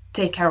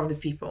take care of the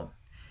people,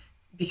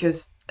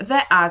 because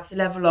that adds a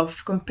level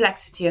of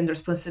complexity and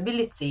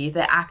responsibility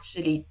that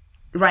actually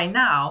right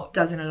now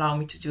doesn't allow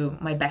me to do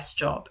my best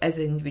job as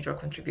an individual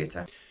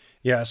contributor.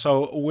 Yeah,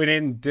 so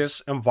within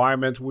this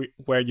environment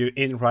where you're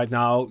in right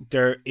now,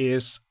 there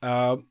is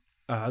the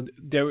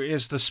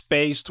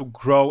space to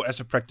grow as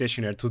a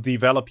practitioner, to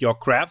develop your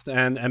craft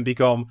and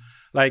become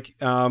like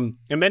in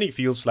many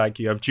fields, like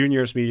you have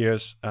juniors,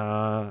 medias,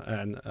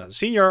 and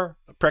senior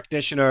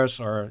practitioners,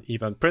 or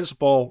even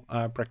principal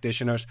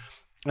practitioners,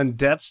 and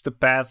that's the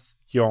path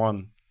you're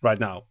on right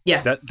now.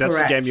 Yeah, that's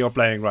correct. the game you're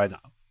playing right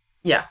now.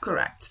 Yeah,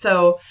 correct.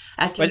 So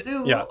at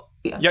Kazoo,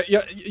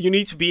 you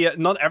need to be.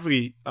 Not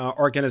every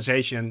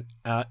organization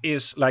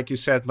is, like you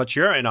said,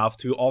 mature enough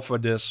to offer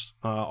this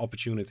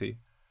opportunity.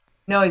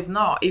 No, it's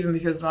not. Even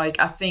because, like,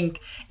 I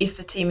think if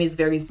the team is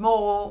very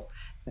small,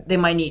 they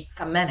might need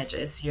some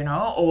managers,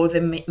 or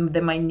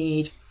they might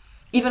need,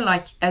 even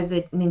like as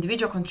an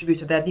individual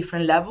contributor, there are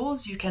different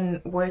levels you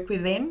can work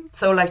within.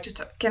 So, like,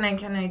 can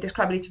I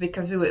describe a little bit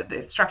Kazoo,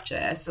 the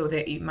structure, so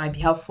that it might be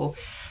helpful?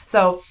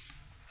 So,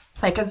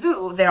 like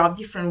Kazoo, there are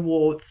different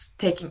wards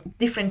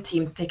different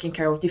teams taking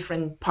care of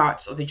different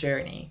parts of the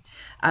journey.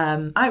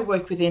 I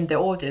work within the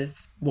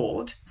orders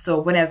ward. So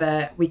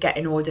whenever we get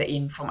an order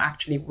in from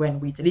actually when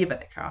we deliver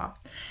the car,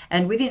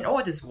 and within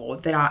orders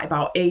ward, there are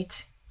about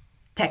 8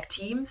 tech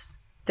teams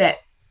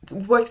that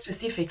work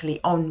specifically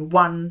on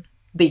one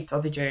bit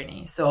of the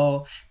journey.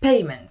 So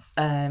payments,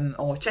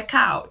 or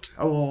checkout,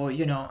 or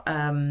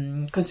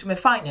consumer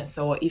finance,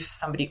 or if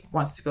somebody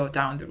wants to go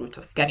down the route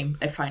of getting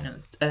a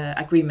finance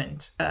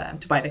agreement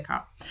to buy the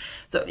car.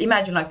 So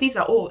imagine, like, these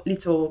are all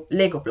little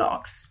Lego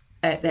blocks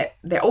that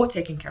they're all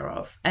taken care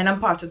of, and I'm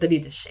part of the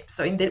leadership.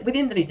 So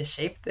within the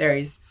leadership, there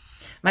is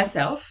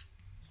myself,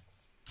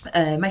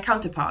 my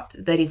counterpart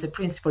that is a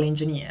principal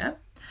engineer,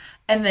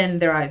 and then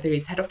there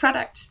is head of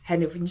product,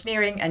 head of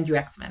engineering, and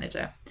UX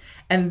manager.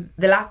 And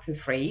the latter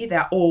 3,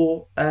 they're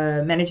all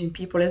managing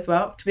people as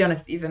well. To be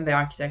honest, even the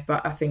architect,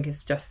 but I think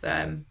it's just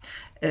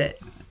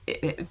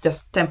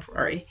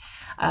temporary.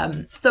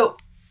 So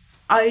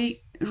I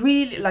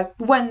really like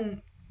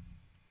when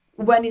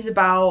it's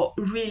about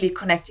really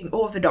connecting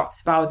all the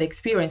dots about the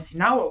experience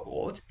in our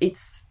ward.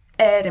 It's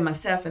Ed and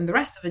myself and the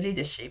rest of the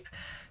leadership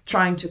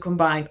trying to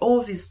combine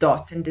all these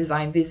dots and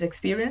design this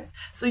experience.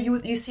 So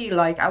you see,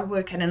 like, I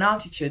work at an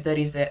altitude that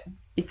is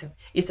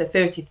it's a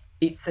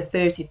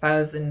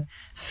 30,000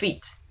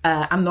 feet.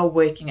 I'm not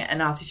working at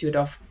an altitude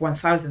of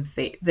 1,000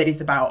 feet. There's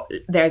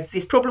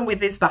this problem with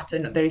this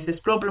button, there is this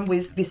problem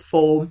with this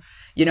form,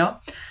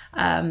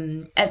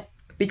 and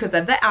because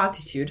at that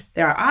altitude,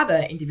 there are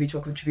other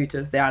individual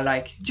contributors. They are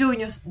like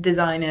junior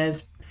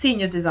designers,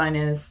 senior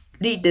designers,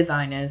 lead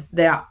designers.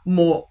 They are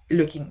more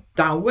looking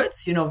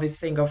downwards, this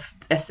thing of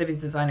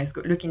service designers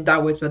looking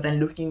downwards, but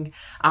then looking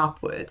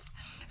upwards.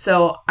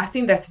 So I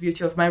think that's the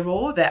beauty of my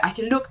role, that I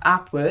can look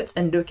upwards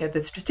and look at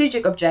the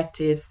strategic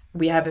objectives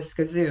we have as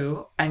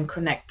Kazoo and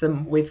connect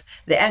them with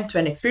the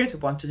end-to-end experience we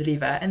want to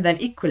deliver. And then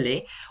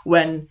equally,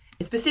 when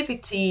a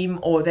specific team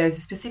or there's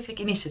a specific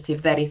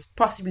initiative that is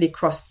possibly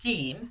cross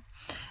teams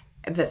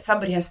that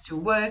somebody has to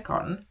work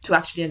on to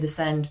actually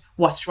understand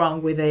what's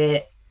wrong with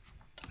it,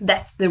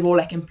 that's the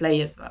role I can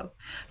play as well.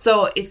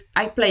 So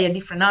I play at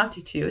different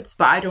altitudes,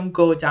 but I don't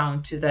go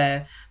down to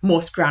the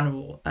most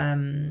granular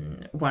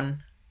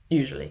one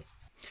usually.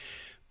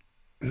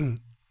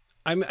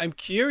 I'm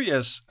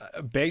curious,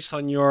 based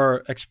on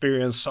your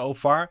experience so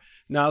far,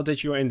 now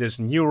that you're in this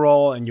new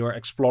role and you're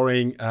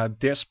exploring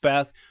this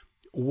path,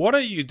 what are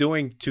you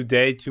doing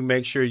today to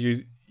make sure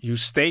you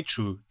stay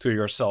true to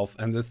yourself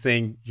and the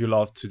thing you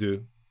love to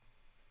do?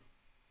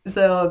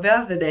 So the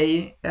other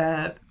day,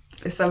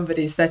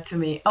 somebody said to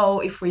me, "Oh,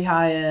 if we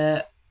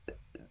hire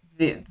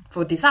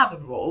for this other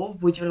role,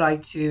 would you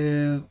like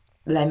to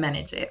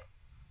manage it?"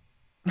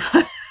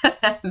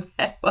 And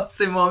that was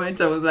the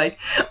moment I was like,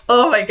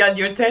 "Oh my God,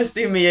 you're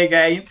testing me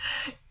again!"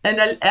 And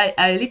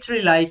I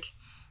literally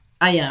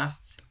I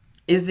asked,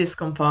 "Is this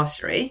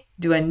compulsory?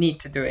 Do I need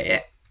to do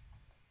it?"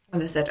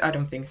 And they said, "I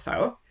don't think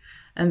so."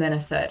 And then I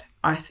said,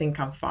 "I think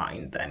I'm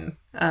fine then."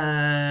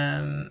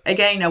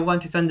 Again, I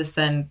wanted to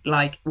understand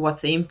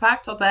what's the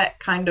impact of that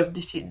kind of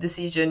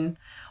decision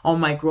on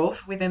my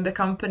growth within the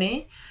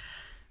company.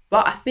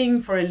 But I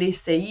think for at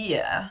least a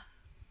year,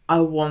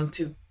 I want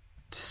to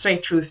stay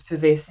true to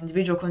this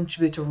individual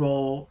contributor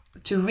role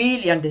to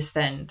really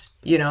understand,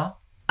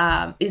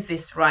 is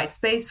this right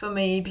space for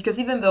me? Because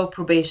even though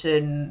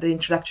probation, the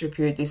introductory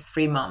period is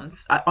 3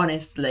 months,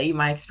 honestly,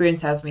 my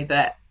experience tells me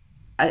that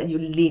you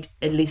need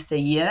at least a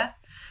year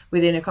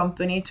within a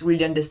company to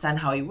really understand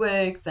how it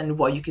works and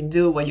what you can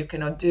do, what you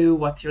cannot do,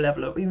 what's your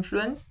level of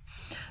influence.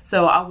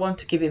 So I want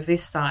to give it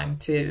this time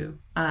to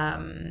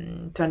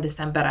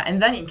understand better. And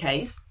then in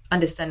case,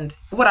 understand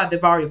what are the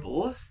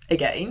variables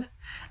again,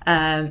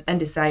 and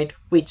decide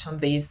which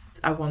of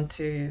these I want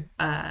to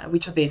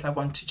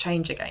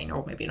change again,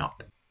 or maybe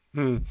not.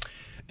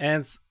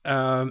 And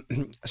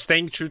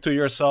staying true to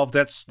yourself,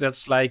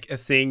 that's like a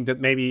thing that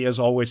maybe is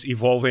always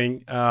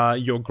evolving.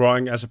 You're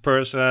growing as a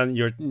person,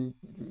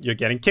 you're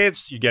getting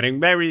kids, you're getting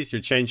married,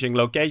 you're changing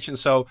location.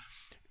 So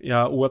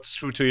what's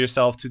true to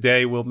yourself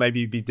today will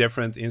maybe be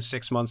different in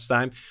 6 months'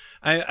 time.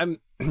 I'm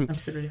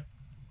Absolutely.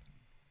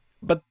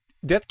 But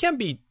that can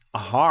be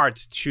hard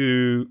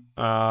to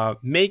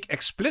make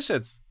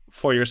explicit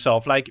for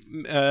yourself. Like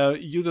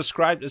you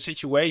described a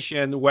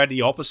situation where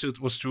the opposite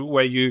was true,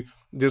 where you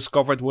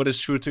discovered what is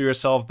true to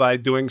yourself by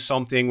doing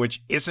something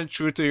which isn't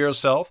true to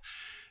yourself.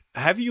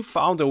 Have you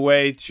found a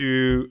way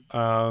to,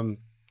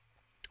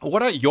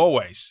 what are your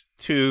ways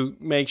to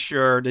make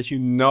sure that you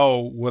know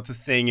what the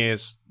thing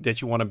is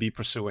that you want to be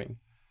pursuing?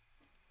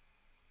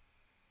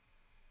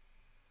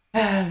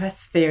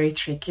 That's very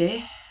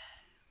tricky.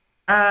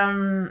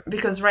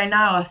 Because right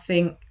now I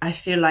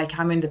feel like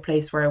I'm in the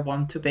place where I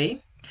want to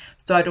be.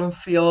 So I don't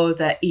feel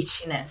the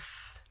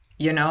itchiness,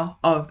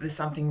 of there's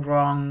something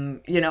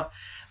wrong,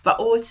 But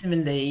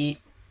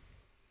ultimately,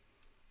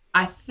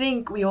 I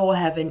think we all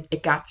have a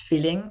gut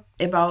feeling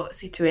about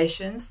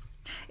situations.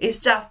 It's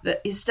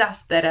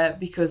just that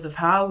because of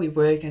how we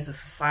work as a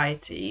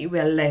society, we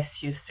are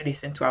less used to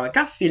listen to our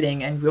gut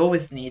feeling, and we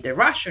always need a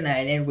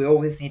rationale, and we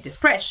always need a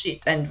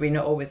spreadsheet, and we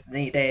always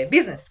need a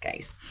business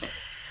case.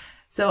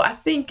 So I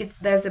think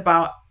there's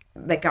about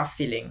the gut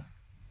feeling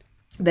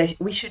that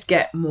we should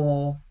get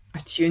more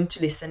attuned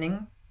to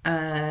listening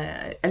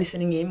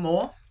in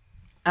more.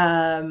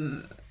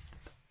 And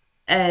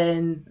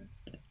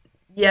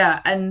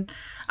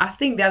I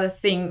think the other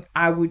thing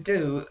I would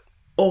do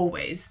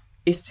always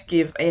is to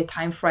give a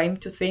time frame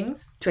to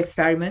things, to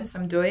experiments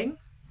I'm doing.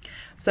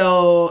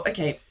 So,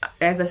 okay,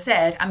 as I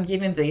said, I'm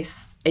giving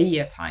this a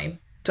year time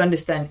to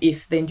understand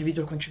if the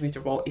individual contributor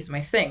role is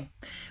my thing.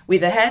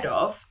 With the head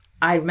of,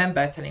 I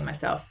remember telling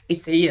myself,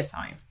 it's a year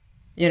time,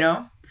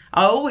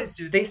 I always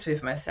do this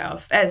with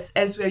myself, as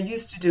we're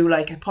used to do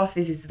like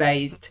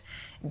hypothesis-based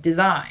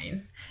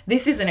design.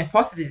 This is an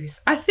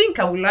hypothesis. I think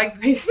I would like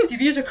this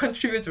individual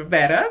contributor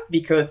better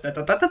because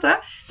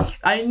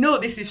I know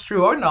this is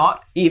true or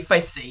not if I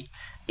see.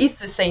 It's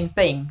the same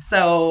thing.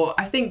 So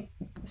I think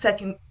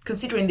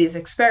considering these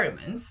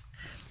experiments,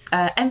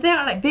 and they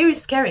are like very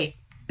scary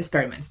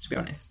experiments, to be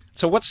honest.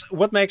 So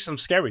what makes them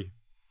scary?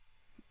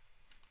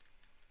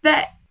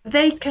 That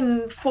they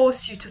can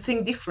force you to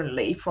think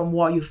differently from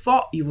what you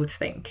thought you would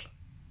think.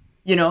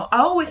 I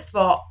always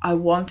thought I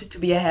wanted to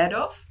be ahead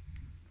of,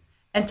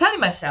 and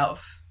telling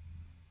myself,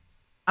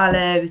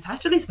 Ale, the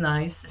title is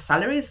nice, the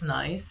salary is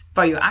nice,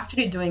 but you're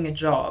actually doing a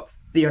job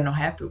that you're not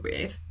happy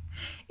with.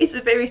 It's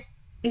a very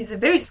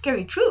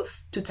scary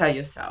truth to tell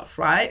yourself,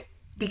 right?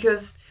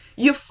 Because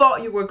you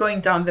thought you were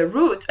going down the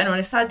route, and all of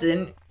a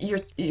sudden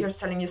you're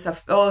telling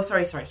yourself, oh,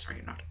 sorry,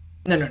 not.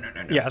 No.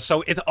 Yeah,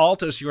 so it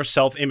alters your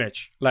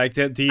self-image, like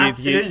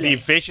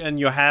the vision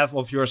you have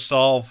of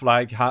yourself,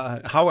 like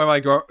how am I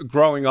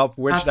growing up,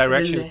 which Absolutely.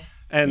 direction,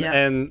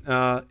 and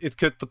it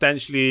could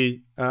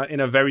potentially, in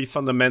a very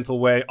fundamental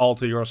way,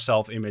 alter your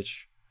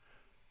self-image,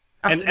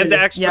 and the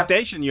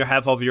expectation you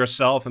have of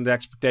yourself, and the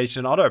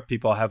expectation other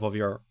people have of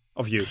you.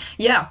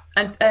 Yeah,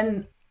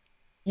 and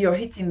you're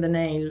hitting the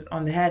nail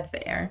on the head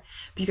there,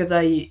 because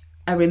I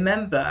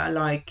remember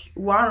like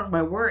one of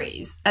my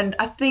worries, and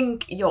I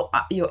think your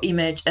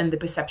image and the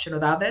perception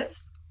of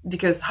others,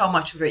 because how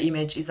much of your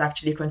image is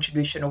actually a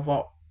contribution of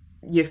what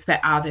you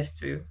expect others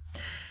to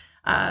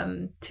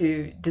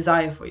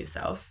desire for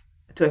yourself,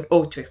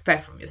 to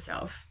expect from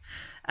yourself.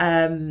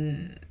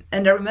 And I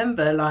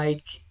remember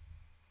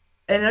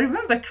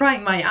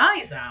crying my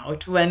eyes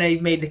out when I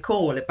made the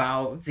call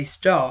about this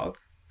job.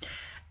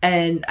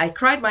 And I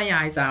cried my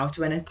eyes out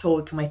when I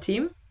told to my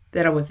team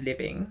that I was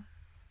leaving.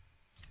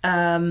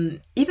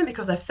 Even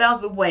because I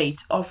felt the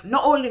weight of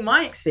not only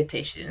my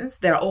expectations,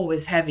 they're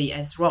always heavy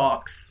as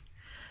rocks,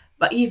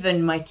 but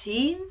even my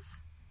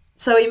team's.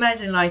 So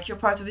imagine like you're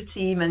part of a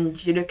team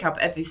and you look up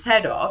at this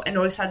head of, and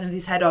all of a sudden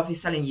this head of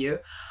is telling you,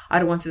 I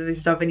don't want to do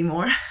this job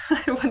anymore.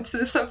 I want to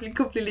do something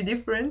completely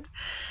different.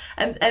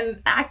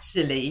 And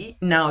actually,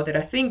 now that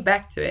I think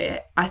back to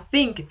it, I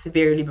think it's a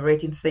very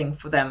liberating thing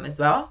for them as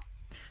well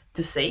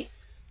to see.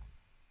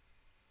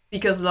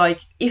 Because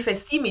like, if they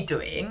see me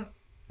doing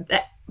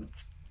that,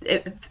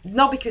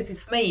 not because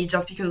it's me,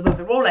 just because of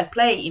the role I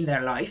play in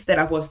their life that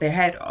I was their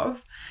head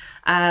of.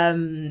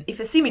 If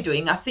they see me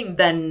doing, I think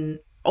then,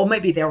 or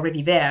maybe they're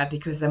already there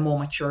because they're more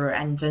mature,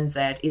 and Gen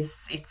Z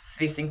it's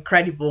this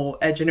incredible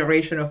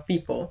generation of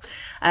people.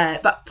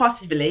 But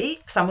possibly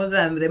some of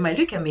them, they might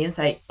look at me and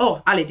say,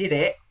 "Oh, Ali did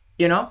it.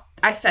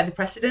 I set the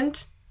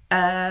precedent."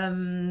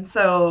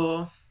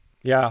 So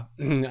yeah,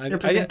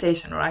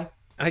 representation, right?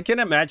 I can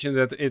imagine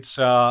that it's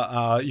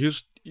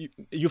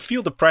you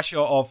feel the pressure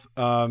of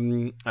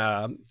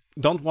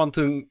don't want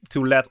to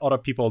let other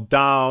people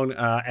down,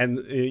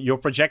 and you're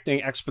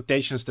projecting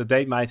expectations that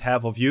they might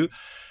have of you,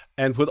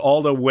 and with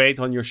all the weight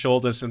on your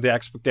shoulders and the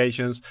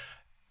expectations,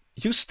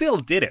 you still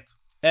did it,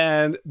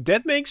 and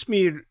that makes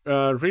me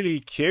really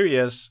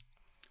curious.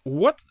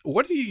 What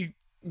do you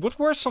what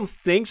were some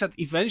things that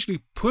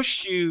eventually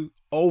pushed you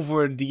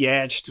over the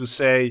edge to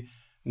say,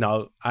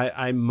 no,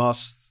 I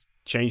must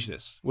change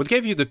this? What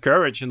gave you the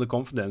courage and the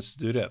confidence to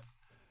do that?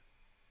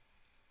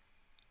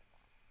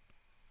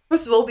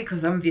 First of all,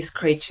 because I'm this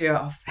creature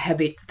of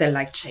habit that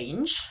like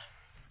change.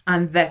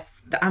 And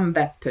I'm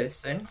that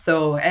person.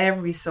 So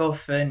every so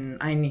often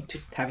I need to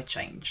have a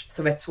change.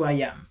 So that's who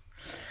I am.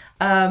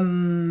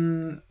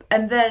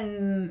 And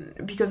then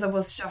because I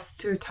was just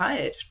too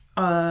tired,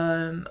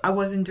 I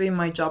wasn't doing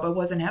my job. I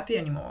wasn't happy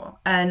anymore.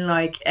 And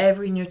like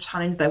every new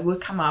challenge that would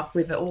come up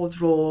with the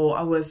old role,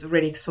 I was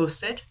already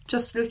exhausted.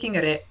 Just looking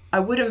at it, I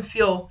wouldn't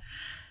feel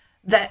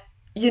that,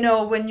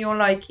 when you're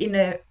like in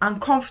an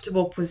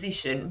uncomfortable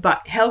position,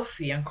 but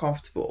healthy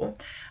uncomfortable,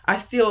 I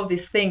feel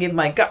this thing in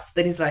my gut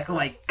that is like, oh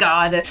my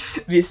God,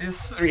 this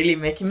is really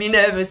making me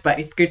nervous, but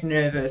it's good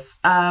nervous.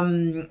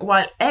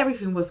 While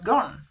everything was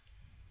gone,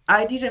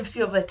 I didn't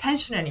feel the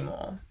tension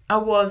anymore. I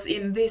was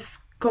in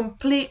this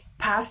complete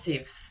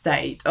passive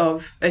state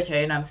of,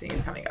 okay, nothing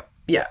is coming up.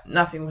 Yeah,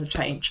 nothing will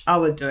change. I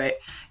will do it,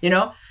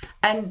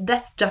 And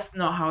that's just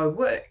not how I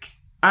work.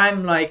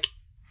 I'm like,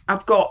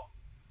 I've got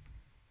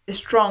a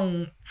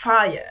strong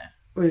fire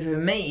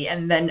within me,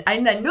 and I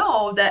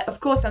know that of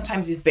course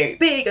sometimes it's very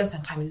big and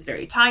sometimes it's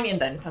very tiny,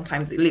 and then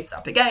sometimes it lifts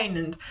up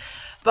again,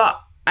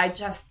 but I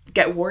just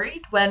get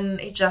worried when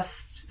it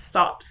just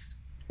stops,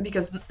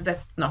 because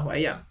that's not who I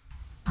am.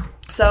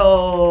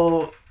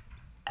 So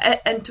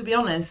and to be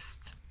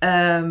honest,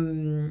 I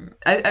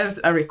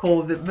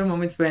recall the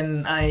moments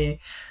when I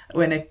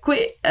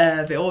quit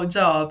the old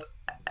job,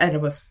 and I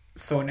was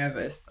so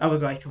nervous. I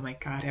was like, oh my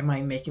God, am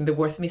I making the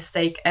worst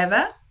mistake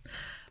ever?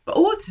 But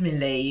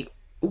ultimately,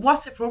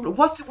 what's the problem?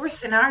 What's the worst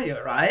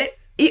scenario, right?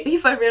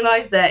 If I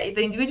realize that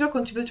the individual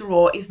contributor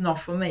role is not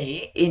for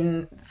me,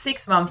 in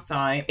 6 months'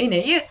 time, in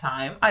a year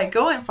time, I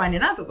go and find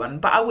another one.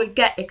 But I will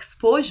get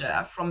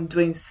exposure from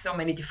doing so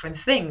many different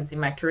things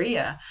in my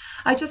career.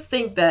 I just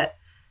think that,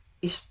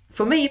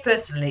 for me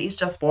personally, it's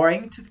just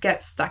boring to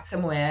get stuck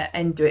somewhere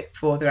and do it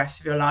for the rest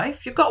of your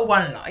life. You've got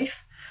one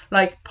life,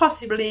 like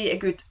possibly a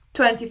good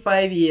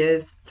 25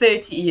 years,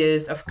 30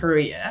 years of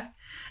career.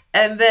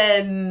 And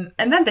then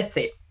that's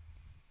it,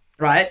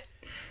 right?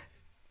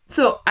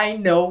 So I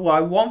know what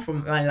I want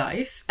from my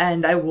life,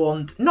 and I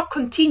want not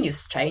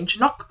continuous change,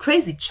 not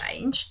crazy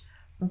change,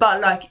 but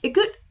like a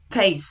good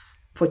pace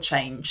for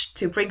change,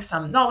 to bring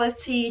some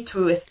novelty,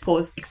 to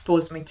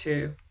expose me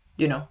to,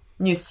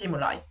 new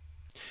stimuli.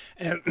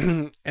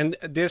 And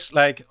this,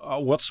 like,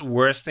 what's the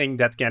worst thing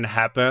that can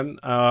happen?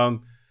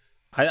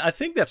 I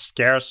think that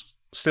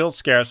still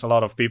scares a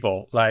lot of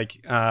people. Like,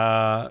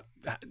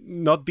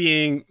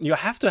 you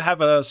have to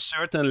have a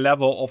certain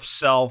level of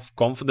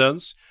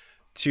self-confidence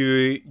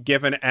to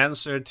give an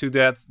answer to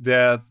that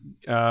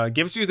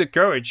gives you the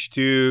courage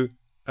to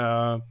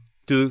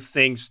do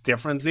things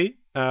differently.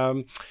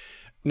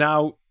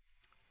 Now,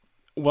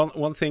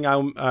 one thing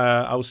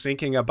I was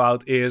thinking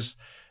about is,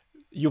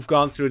 you've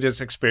gone through this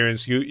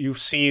experience. You've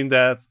seen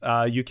that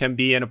you can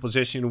be in a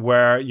position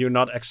where you're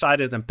not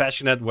excited and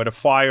passionate, where the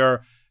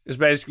fire is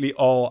basically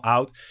all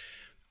out.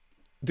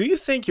 Do you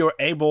think you're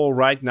able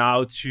right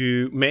now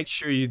to make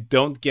sure you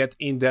don't get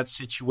in that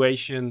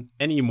situation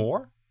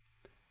anymore?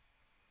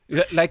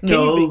 Like,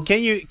 No.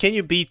 Can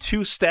you be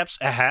 2 steps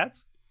ahead?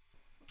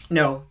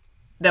 No,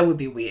 that would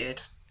be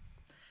weird,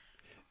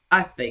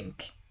 I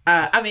think.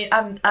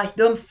 I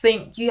don't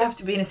think you have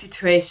to be in a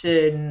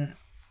situation,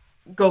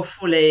 go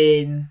full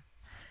in,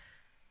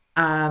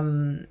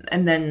 and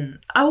then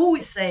I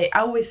always say,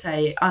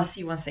 I'll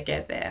see once I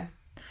get there.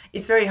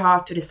 It's very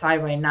hard to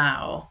decide right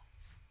now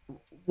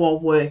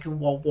what work and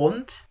what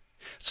won't.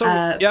 So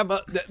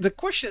but the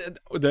question,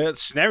 the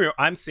scenario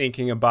I'm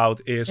thinking about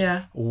is,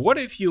 what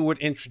if you would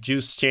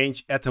introduce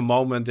change at the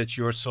moment that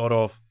you're sort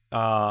of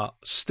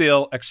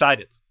still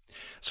excited?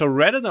 So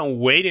rather than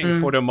waiting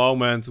for the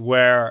moment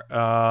where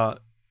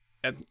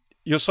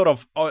you're sort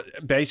of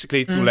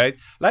basically too late,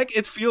 like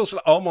it feels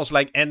almost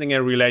like ending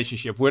a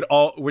relationship,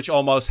 which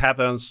almost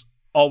happens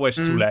always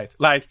too late.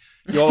 Like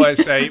you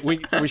always say,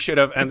 we should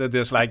have ended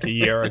this like a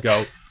year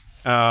ago.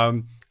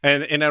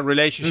 And in a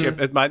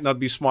relationship, it might not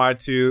be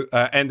smart to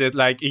end it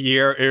like a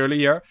year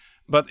earlier.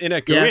 But in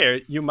a career,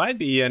 you might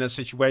be in a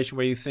situation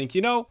where you think,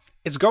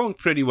 it's going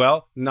pretty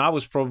well. Now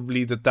is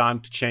probably the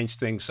time to change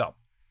things up.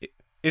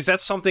 Is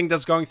that something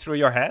that's going through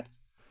your head?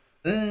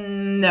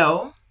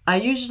 No. I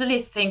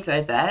usually think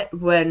like that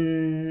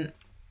when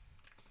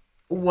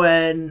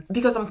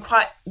because I'm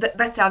quite,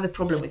 that's the other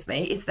problem with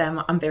me, is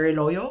that I'm very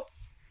loyal.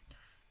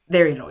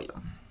 Very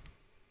loyal.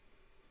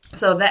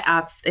 So that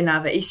adds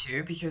another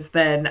issue, because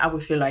then I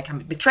would feel like I'm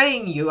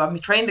betraying you, I'm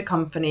betraying the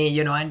company,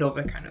 and all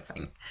that kind of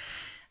thing.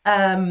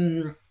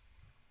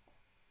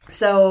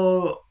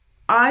 So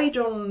I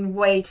don't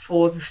wait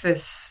for the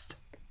first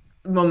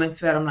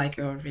moments where I'm like,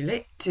 oh,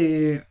 really?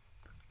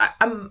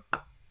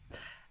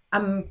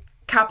 I'm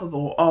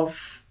capable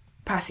of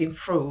passing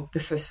through the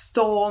first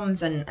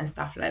storms and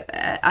stuff like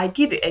that. I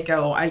give it a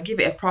go. I give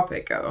it a proper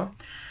go.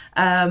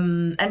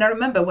 And I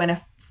remember when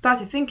I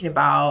started thinking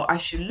about I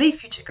should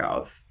leave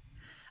FutureGov,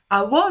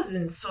 I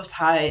wasn't so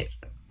tired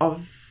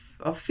of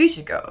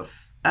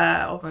FutureGov,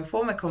 of my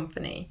former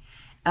company.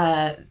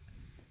 I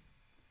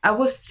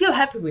was still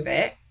happy with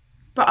it,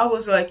 but I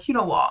was like, you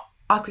know what?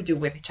 I could do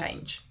with a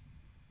change,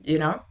 you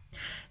know?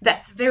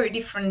 That's a very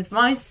different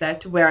mindset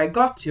to where I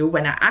got to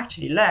when I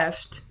actually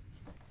left,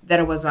 that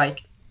I was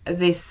like,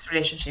 this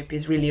relationship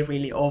is really,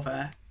 really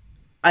over.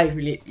 I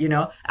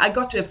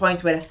got to a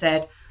point where I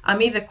said,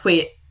 I'm either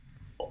quit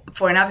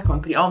for another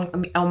company or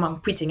I'm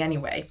quitting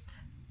anyway,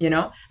 you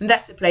know? And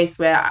that's a place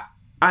where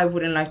I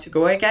wouldn't like to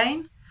go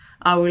again.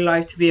 I would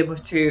like to be able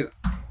to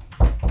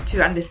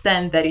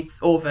understand that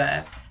it's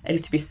over a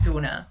little bit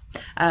sooner.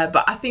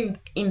 But I think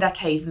in that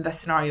case, in that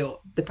scenario,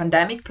 the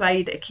pandemic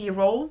played a key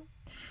role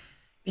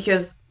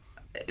because,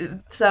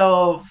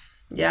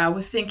 I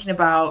was thinking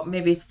about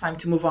maybe it's time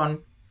to move on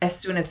as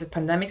soon as the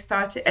pandemic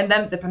started. And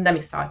then the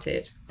pandemic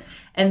started.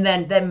 And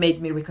then that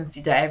made me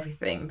reconsider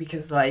everything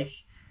because, like,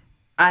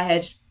 I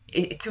had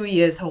a 2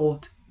 years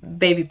old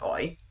baby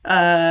boy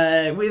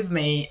with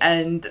me.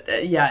 And,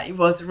 it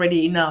was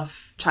already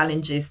enough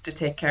challenges to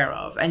take care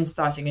of. And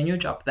starting a new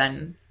job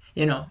then,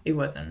 it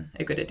wasn't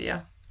a good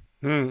idea.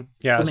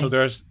 So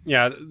there's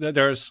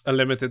a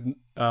limited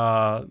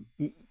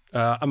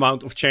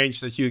amount of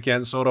change that you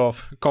can sort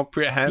of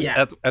comprehend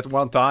at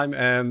one time,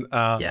 and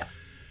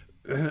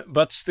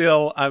but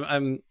still,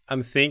 I'm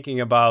thinking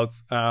about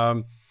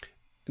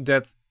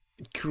that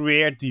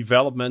career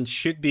development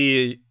should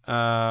be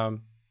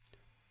an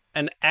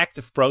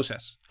active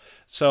process.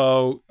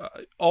 So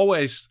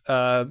always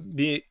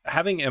be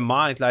having in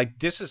mind, like,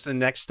 this is the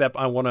next step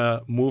I want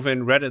to move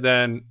in, rather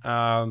than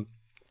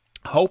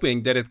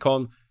hoping that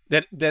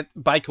that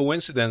by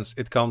coincidence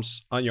it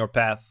comes on your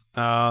path.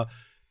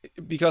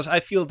 Because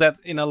I feel that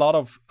in a lot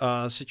of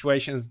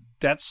situations,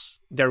 that's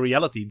their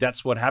reality.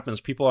 That's what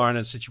happens. People are in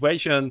a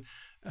situation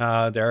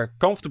they're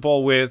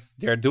comfortable with,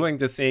 they're doing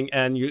the thing,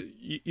 and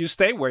you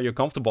stay where you're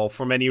comfortable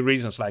for many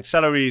reasons, like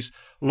salaries,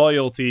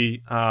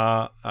 loyalty,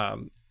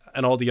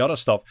 and all the other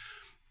stuff.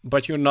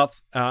 But you're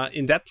not,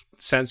 in that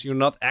sense, you're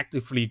not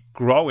actively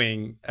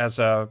growing as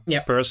a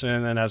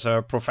person and as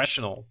a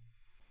professional.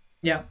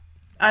 Yeah.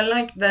 I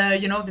like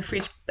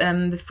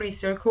the free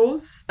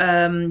circles.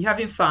 You're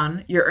having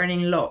fun, you're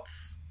earning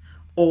lots,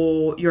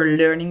 or you're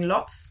learning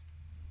lots.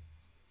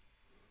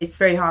 It's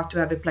very hard to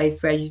have a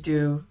place where you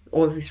do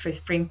all these free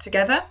things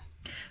together.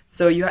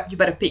 So you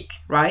better pick,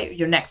 right?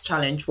 Your next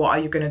challenge. What are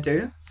you going to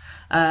do?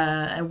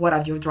 And what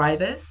are your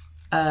drivers?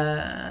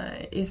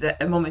 Is it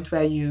a moment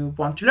where you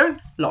want to learn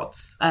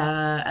lots?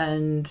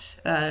 And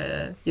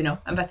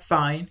that's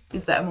fine.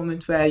 Is that a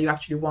moment where you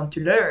actually want to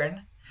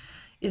learn?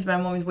 Is there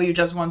a moment where you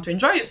just want to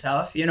enjoy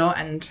yourself,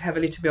 and have a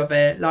little bit of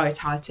a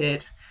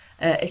light-hearted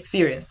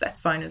experience? That's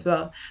fine as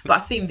well. But I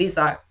think these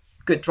are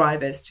good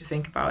drivers to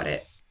think about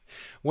it.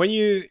 When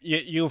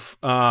you've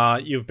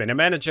been a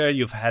manager,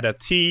 you've had a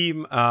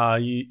team,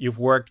 you've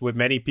worked with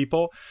many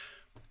people.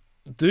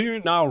 Do you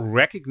now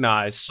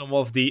recognize some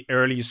of the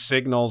early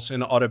signals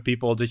in other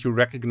people that you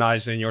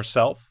recognize in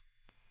yourself?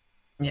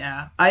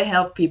 Yeah, I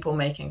help people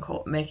making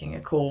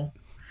a call.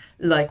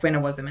 Like when I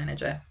was a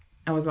manager,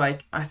 I was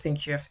like, I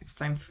think it's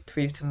time for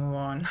you to move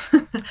on.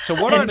 So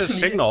what are the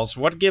signals?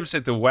 What gives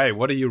it away?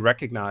 What do you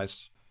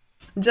recognize?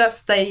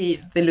 Just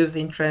they lose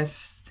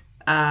interest.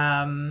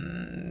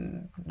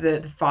 The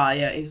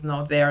fire is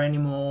not there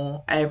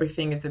anymore.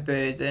 Everything is a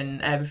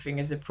burden. Everything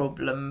is a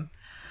problem.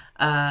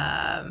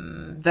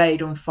 They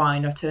don't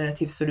find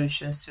alternative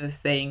solutions to the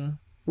thing,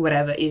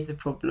 whatever is the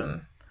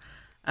problem.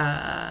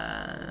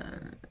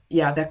 They're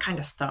kind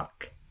of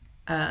stuck.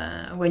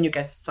 When you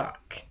get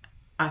stuck,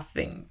 I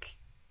think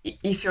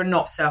if you're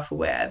not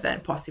self-aware, then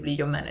possibly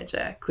your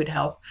manager could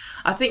help.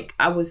 I think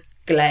I was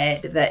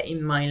glad that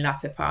in my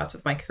latter part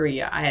of my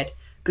career, I had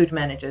good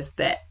managers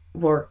that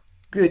were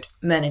good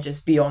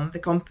managers beyond the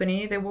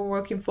company they were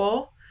working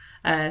for.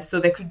 So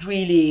they could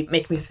really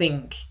make me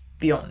think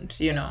beyond,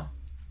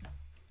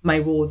 my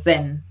role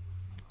then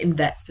in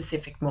that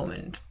specific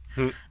moment.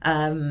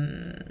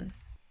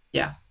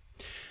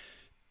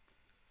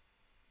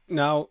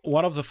 Now,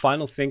 one of the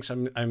final things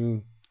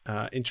I'm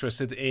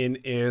interested in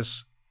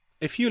is,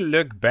 if you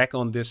look back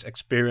on this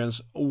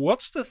experience,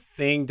 what's the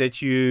thing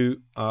that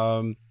you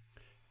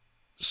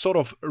sort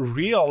of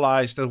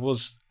realized that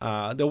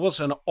there was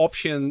an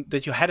option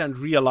that you hadn't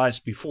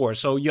realized before?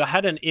 So you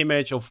had an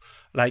image of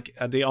like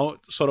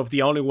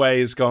the only way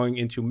is going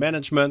into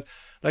management.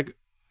 Like,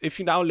 if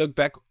you now look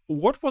back,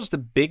 what was the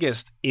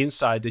biggest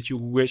insight that you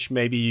wish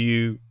maybe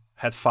you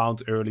had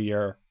found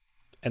earlier?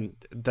 And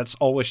that's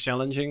always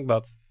challenging,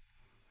 but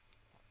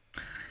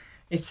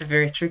it's a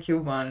very tricky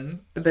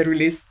one that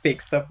really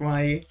speaks of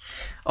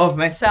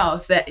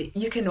myself, that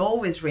you can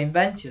always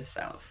reinvent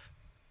yourself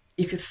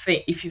if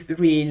you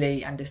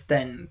really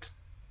understand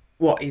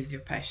what is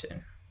your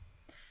passion.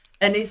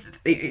 And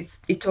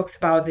it talks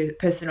about the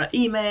personal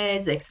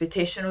image, the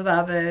expectation of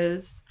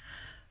others.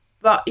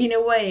 But in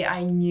a way,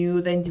 I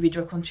knew the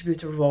individual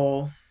contributor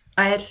role.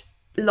 I had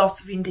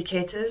lots of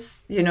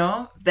indicators,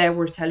 that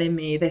were telling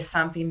me there's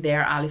something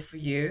there, Ali, for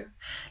you.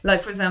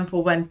 Like, for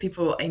example, when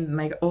people in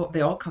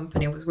the old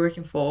company I was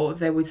working for,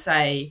 they would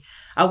say,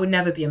 I would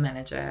never be a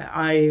manager.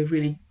 I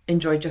really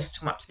enjoy just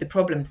too much the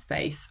problem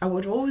space. I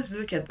would always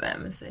look at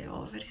them and say,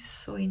 oh, that is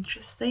so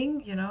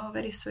interesting,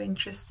 that is so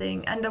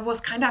interesting. And I was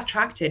kind of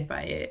attracted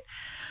by it.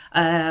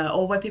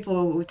 Or when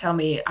people would tell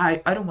me,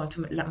 I don't want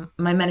to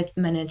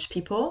manage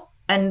people.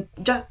 And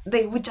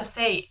they would just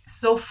say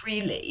so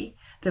freely.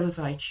 They was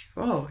like,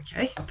 oh,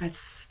 okay,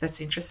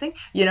 that's interesting.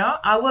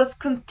 I was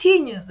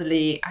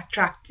continuously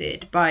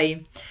attracted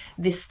by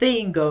this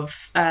thing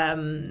of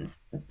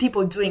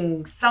people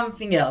doing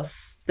something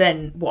else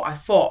than what I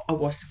thought I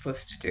was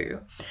supposed to do.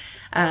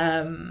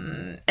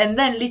 And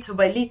then little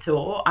by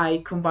little,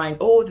 I combined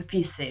all the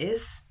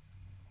pieces,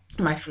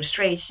 my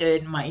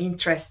frustration, my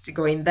interest to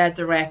go in that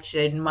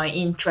direction, my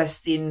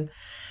interest in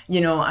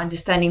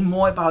understanding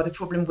more about the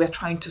problem we're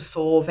trying to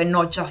solve, and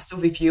not just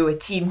overview a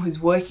team who's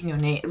working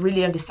on it,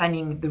 really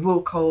understanding the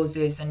root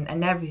causes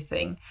and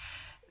everything,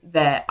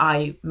 that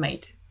I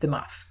made the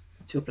math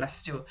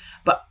 2+2.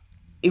 But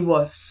it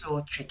was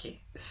so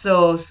tricky,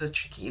 so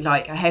tricky.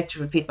 Like, I had to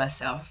repeat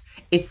myself.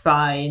 It's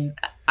fine.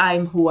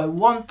 I'm who I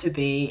want to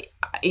be.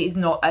 It's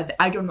not,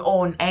 I don't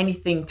own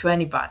anything to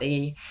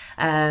anybody.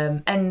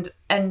 And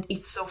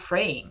it's so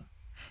freeing.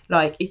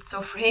 Like, it's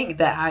so freeing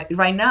that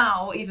right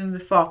now, even the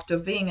fact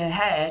of being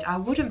ahead, I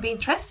wouldn't be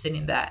interested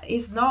in that.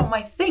 It's not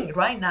my thing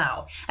right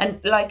now.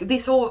 And like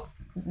this whole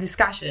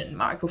discussion,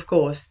 Mark, of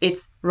course,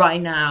 it's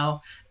right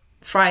now,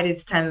 Friday the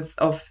 10th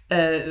of,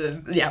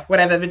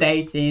 whatever the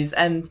date is,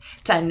 and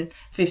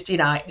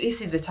 10:59.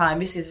 This is the time,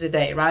 this is the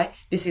day, right?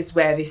 This is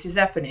where this is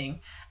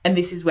happening. And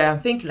this is where I'm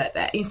thinking like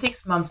that. In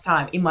 6 months'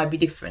 time, it might be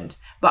different.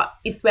 But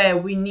it's where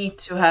we need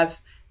to have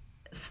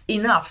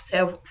enough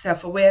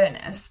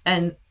self-awareness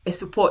and a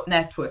support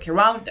network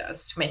around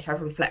us to make us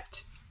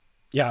reflect.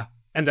 Yeah,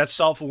 and that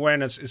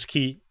self-awareness is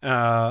key.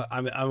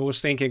 I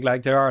was thinking,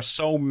 like, there are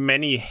so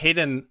many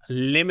hidden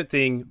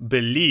limiting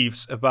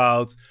beliefs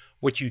about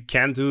what you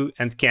can do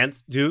and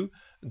can't do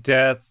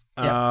that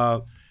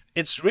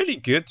it's really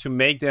good to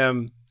make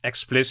them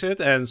explicit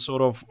and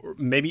sort of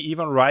maybe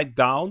even write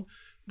down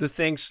the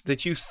things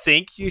that you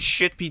think you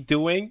should be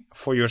doing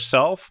for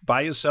yourself,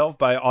 by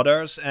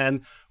others,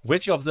 and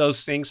which of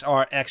those things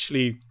are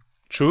actually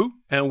true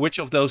and which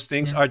of those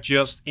things are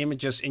just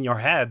images in your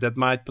head that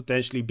might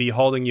potentially be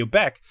holding you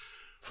back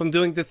from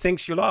doing the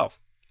things you love.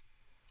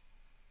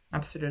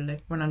 Absolutely,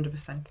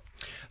 100%.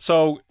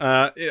 So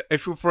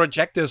if we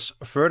project this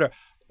further,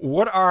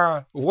 what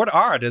are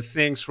the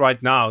things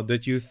right now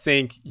that you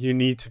think you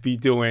need to be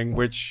doing,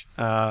 which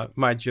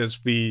might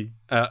just be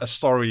a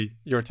story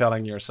you're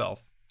telling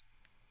yourself?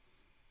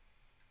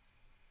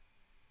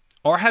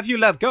 Or have you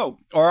let go?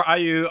 Or are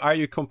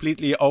you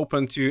completely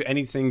open to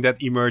anything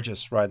that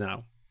emerges right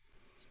now?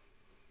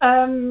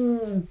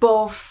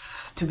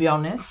 Both, to be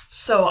honest.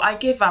 So I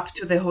gave up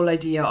to the whole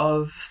idea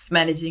of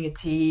managing a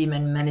team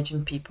and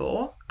managing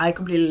people. I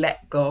completely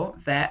let go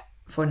of that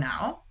for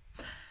now.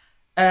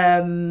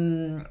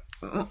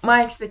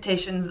 My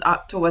expectations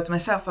towards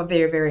myself are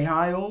very, very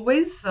high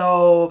always.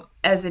 So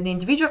as an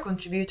individual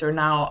contributor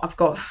now, I've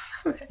got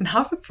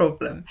another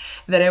problem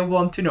that I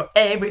want to know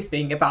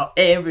everything about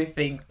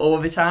everything all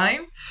the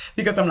time,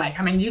 because I'm like,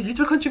 I'm an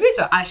individual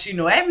contributor. I should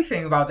know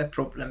everything about the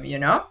problem,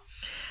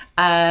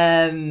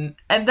 And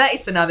that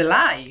is another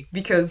lie,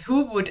 because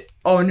who would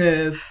on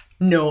earth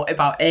know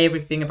about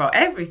everything if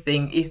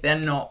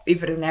they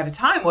don't have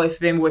time, or if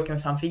they're working on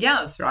something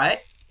else, right?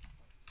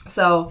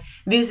 So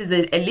this is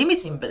a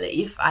limiting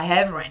belief I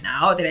have right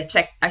now that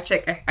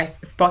I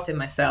spotted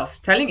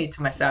myself telling it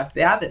to myself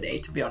the other day,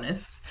 to be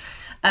honest.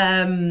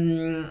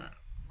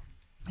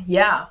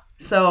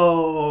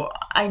 So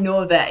I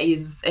know that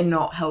is a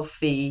not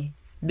healthy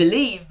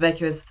belief,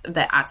 because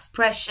that adds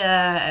pressure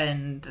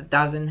and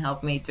doesn't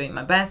help me doing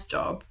my best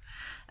job.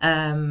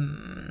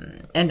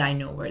 And I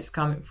know where it's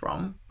coming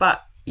from.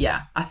 But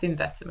yeah, I think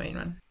that's the main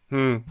one.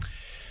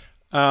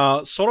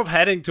 Sort of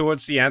heading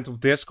towards the end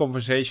of this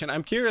conversation,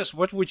 I'm curious,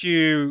 what would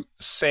you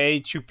say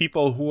to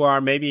people who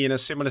are maybe in a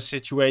similar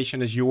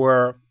situation as you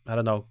were, I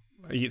don't know,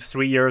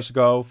 3 years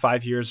ago,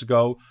 5 years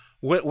ago?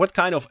 What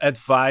kind of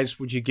advice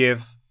would you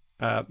give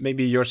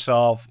maybe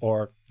yourself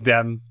or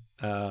them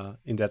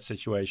in that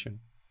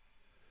situation?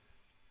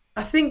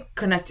 I think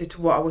connected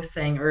to what I was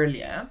saying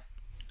earlier,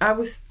 I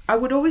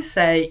would always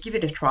say, give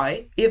it a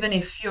try. Even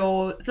if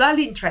you're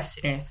slightly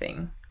interested in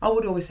anything, I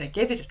would always say,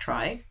 give it a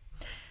try.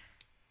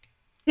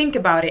 Think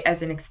about it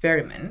as an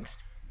experiment.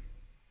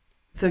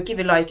 So give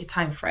it like a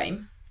time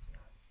frame.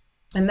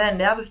 And then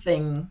the other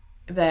thing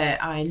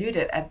that I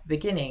alluded at the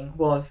beginning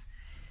was,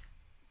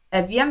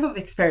 at the end of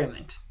the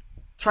experiment,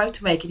 try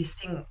to make a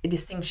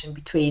distinction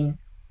between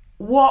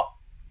what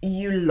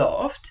you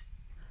loved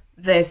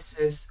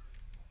versus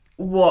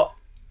what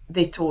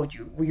they told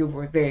you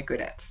were very good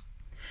at.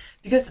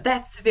 Because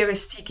that's a very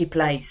sticky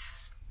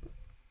place.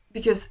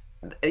 Because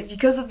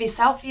of the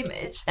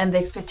self-image and the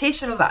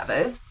expectation of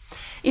others,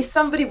 if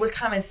somebody will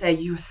come and say,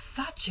 you're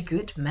such a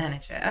good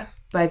manager,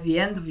 by the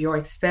end of your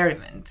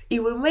experiment,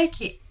 it will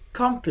make it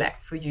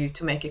complex for you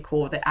to make a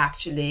call that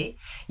actually,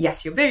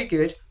 yes, you're very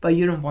good, but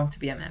you don't want to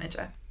be a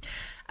manager.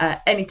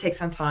 And it takes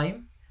some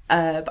time.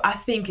 But I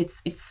think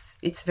it's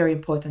a very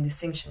important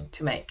distinction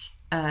to make.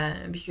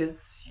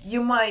 Because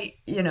you might,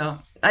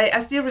 I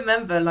still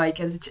remember,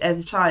 like, as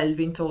a child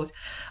being told,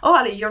 oh,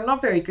 Ali, you're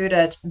not very good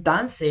at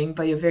dancing,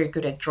 but you're very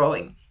good at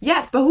drawing.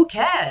 Yes, but who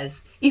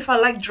cares? If I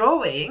like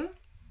drawing,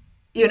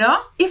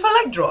 if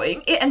I like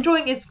drawing, and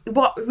drawing is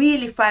what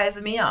really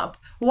fires me up,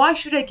 why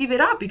should I give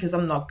it up because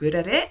I'm not good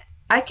at it?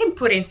 I can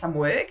put in some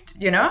work,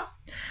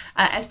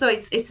 and so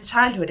it's a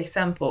childhood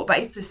example, but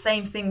it's the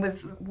same thing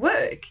with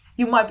work.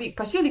 You might be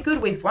particularly good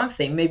with one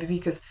thing, maybe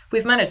because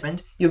with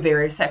management, you're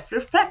very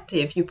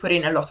self-reflective. You put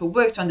in a lot of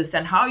work to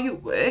understand how you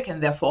work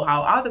and therefore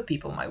how other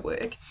people might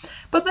work.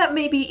 But that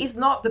maybe is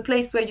not the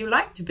place where you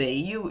like to be.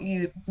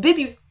 You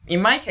maybe, in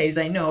my case,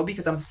 I know,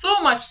 because I'm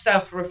so much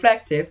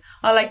self-reflective,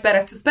 I like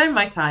better to spend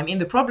my time in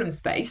the problem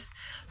space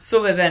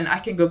so that then I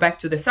can go back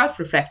to the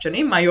self-reflection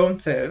in my own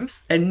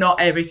terms and not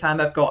every time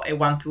I've got a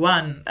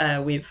one-to-one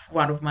with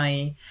one of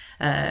my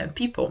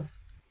people.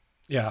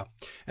 Yeah,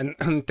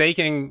 and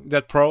taking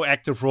that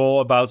proactive role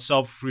about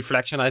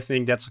self-reflection, I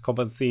think that's a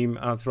common theme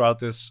throughout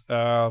this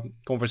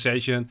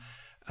conversation.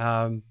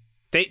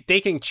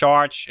 Taking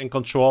charge and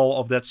control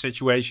of that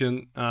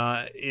situation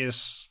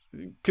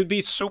could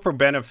be super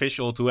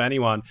beneficial to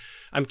anyone.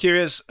 I'm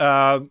curious,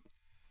 do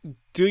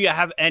you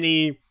have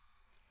any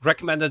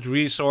recommended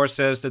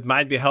resources that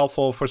might be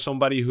helpful for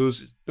somebody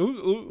who's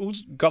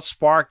got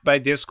sparked by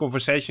this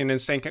conversation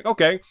and thinking,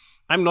 okay,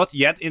 I'm not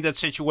yet in that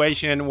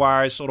situation where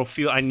I sort of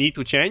feel I need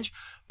to change,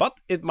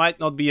 but it might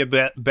not be a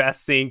bad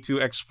thing to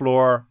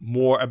explore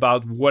more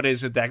about what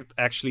is it that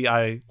actually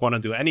I want to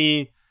do.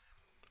 Any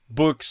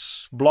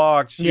books,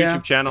 blogs,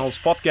 YouTube channels,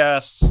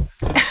 podcasts?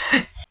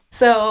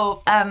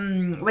 So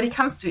when it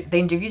comes to the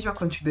individual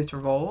contributor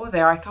role,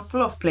 there are a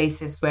couple of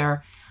places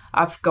where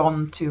I've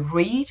gone to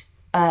read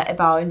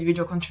about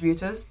individual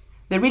contributors.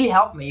 They really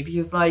helped me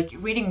because, like,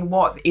 reading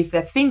what is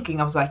their thinking,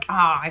 I was like,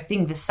 I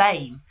think the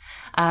same.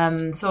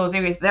 So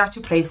there are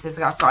two places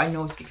I've got a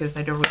note because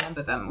I don't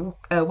remember them.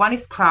 One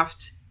is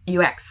Craft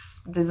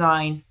UX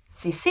Design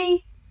CC,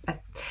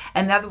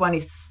 and the other one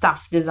is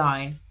Staff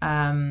Design.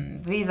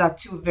 These are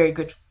two very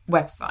good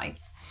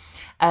websites.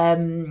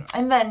 And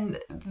then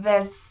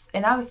there's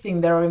another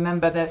thing that I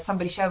remember that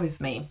somebody shared with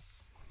me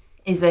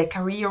is a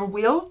career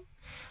wheel.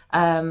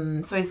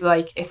 So it's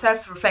like a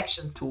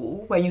self-reflection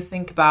tool when you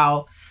think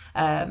about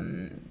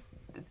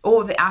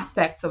all the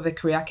aspects of a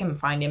career. I can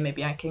find it,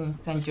 maybe I can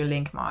send you a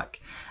link, Mark,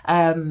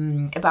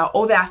 about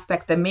all the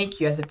aspects that make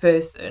you as a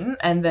person,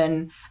 and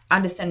then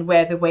understand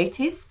where the weight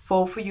is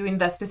for you in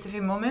that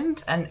specific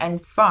moment. And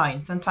it's fine.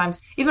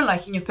 Sometimes, even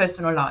like in your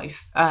personal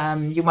life,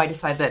 you might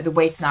decide that the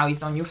weight now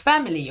is on your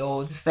family,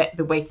 or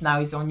the weight now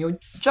is on your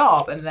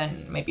job, and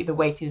then maybe the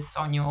weight is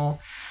on your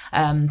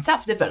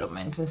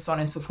self-development and so on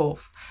and so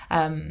forth.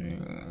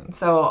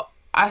 So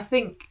I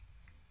think,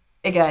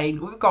 again,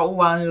 we've got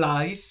one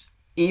life.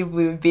 It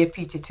would be a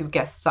pity to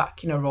get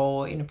stuck in a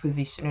role, in a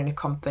position, in a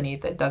company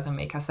that doesn't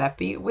make us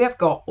happy. We have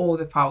got all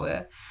the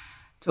power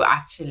to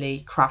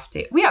actually craft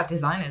it. We are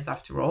designers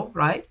after all,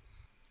 right?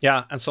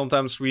 Yeah, and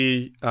sometimes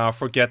we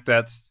forget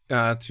that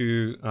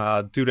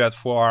to do that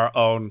for our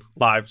own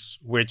lives,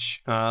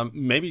 which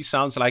maybe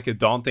sounds like a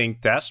daunting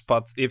task,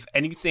 but if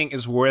anything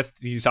is worth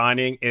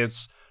designing,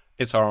 it's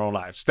our own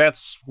lives.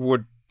 That's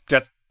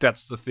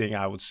the thing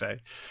I would say.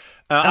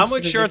 I'll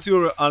make sure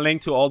to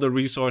link to all the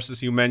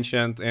resources you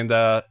mentioned in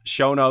the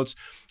show notes.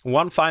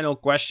 One final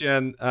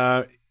question.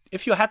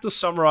 If you had to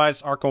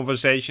summarize our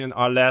conversation,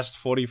 our last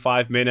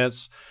 45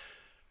 minutes,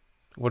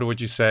 what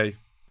would you say?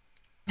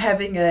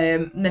 Having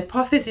an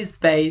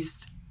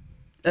hypothesis-based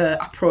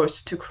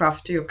approach to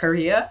craft your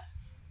career.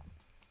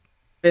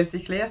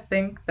 Basically, I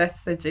think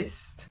that's the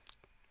gist.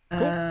 Cool.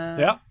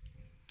 Yeah.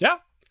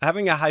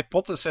 Having a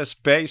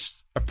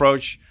hypothesis-based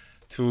approach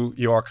to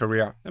your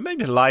career and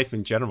maybe life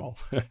in general.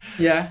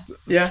 Yeah.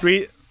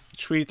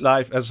 Treat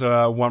life as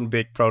one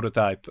big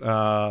prototype.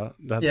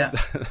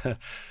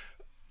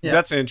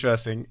 That's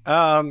interesting.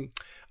 I'm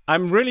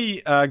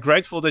really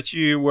grateful that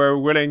you were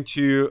willing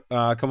to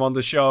come on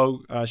the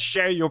show,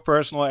 share your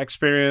personal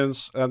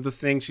experience, the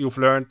things you've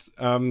learned.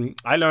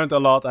 I learned a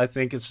lot. I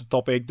think it's a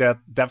topic that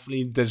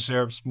definitely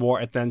deserves more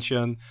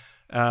attention.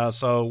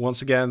 So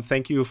once again,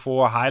 thank you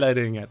for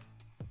highlighting it.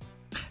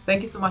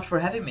 Thank you so much for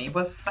having me. It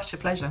was such a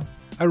pleasure.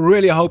 I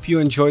really hope you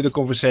enjoyed the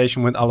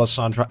conversation with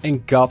Alessandra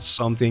and got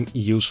something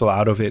useful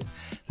out of it.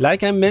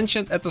 Like I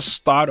mentioned at the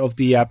start of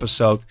the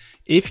episode,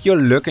 if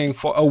you're looking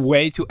for a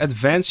way to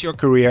advance your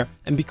career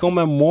and become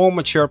a more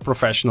mature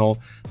professional,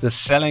 the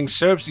Selling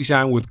Service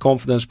Design with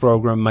Confidence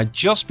program might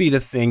just be the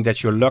thing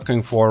that you're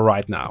looking for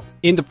right now.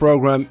 In the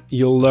program,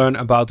 you'll learn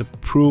about a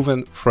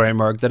proven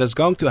framework that is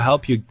going to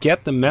help you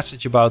get the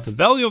message about the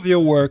value of your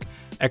work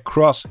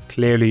across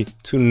clearly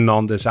to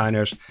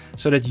non-designers,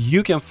 so that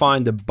you can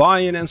find the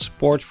buy-in and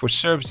support for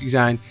service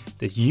design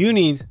that you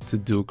need to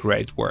do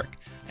great work.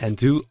 and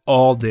do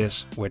all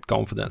this with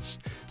confidence.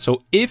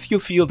 So if you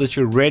feel that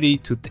you're ready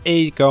to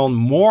take on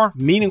more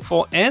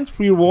meaningful and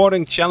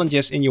rewarding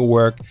challenges in your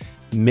work,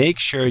 make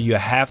sure you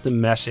have the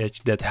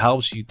message that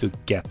helps you to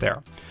get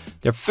there.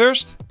 The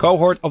first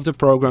cohort of the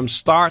program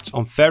starts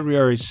on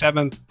February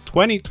 7th,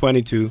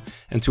 2022,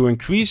 and to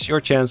increase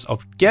your chance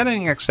of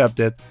getting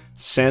accepted,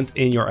 send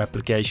in your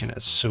application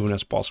as soon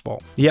as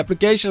possible. The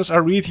applications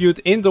are reviewed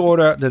in the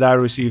order that I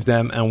received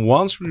them, and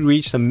once we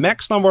reach the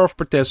max number of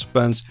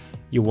participants,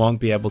 you won't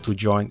be able to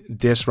join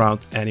this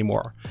round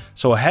anymore.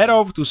 So head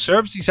over to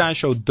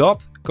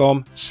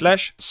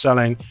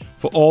servicedesignshow.com/selling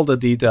for all the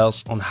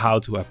details on how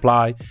to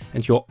apply,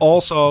 and you'll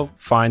also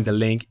find the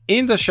link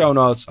in the show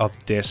notes of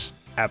this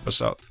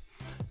episode.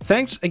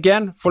 Thanks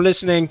again for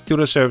listening to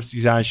the Service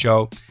Design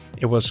Show.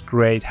 It was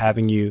great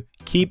having you.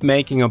 Keep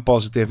making a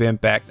positive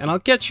impact, and I'll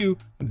catch you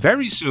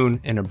very soon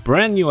in a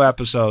brand new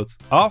episode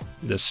of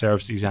the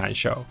Service Design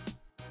Show.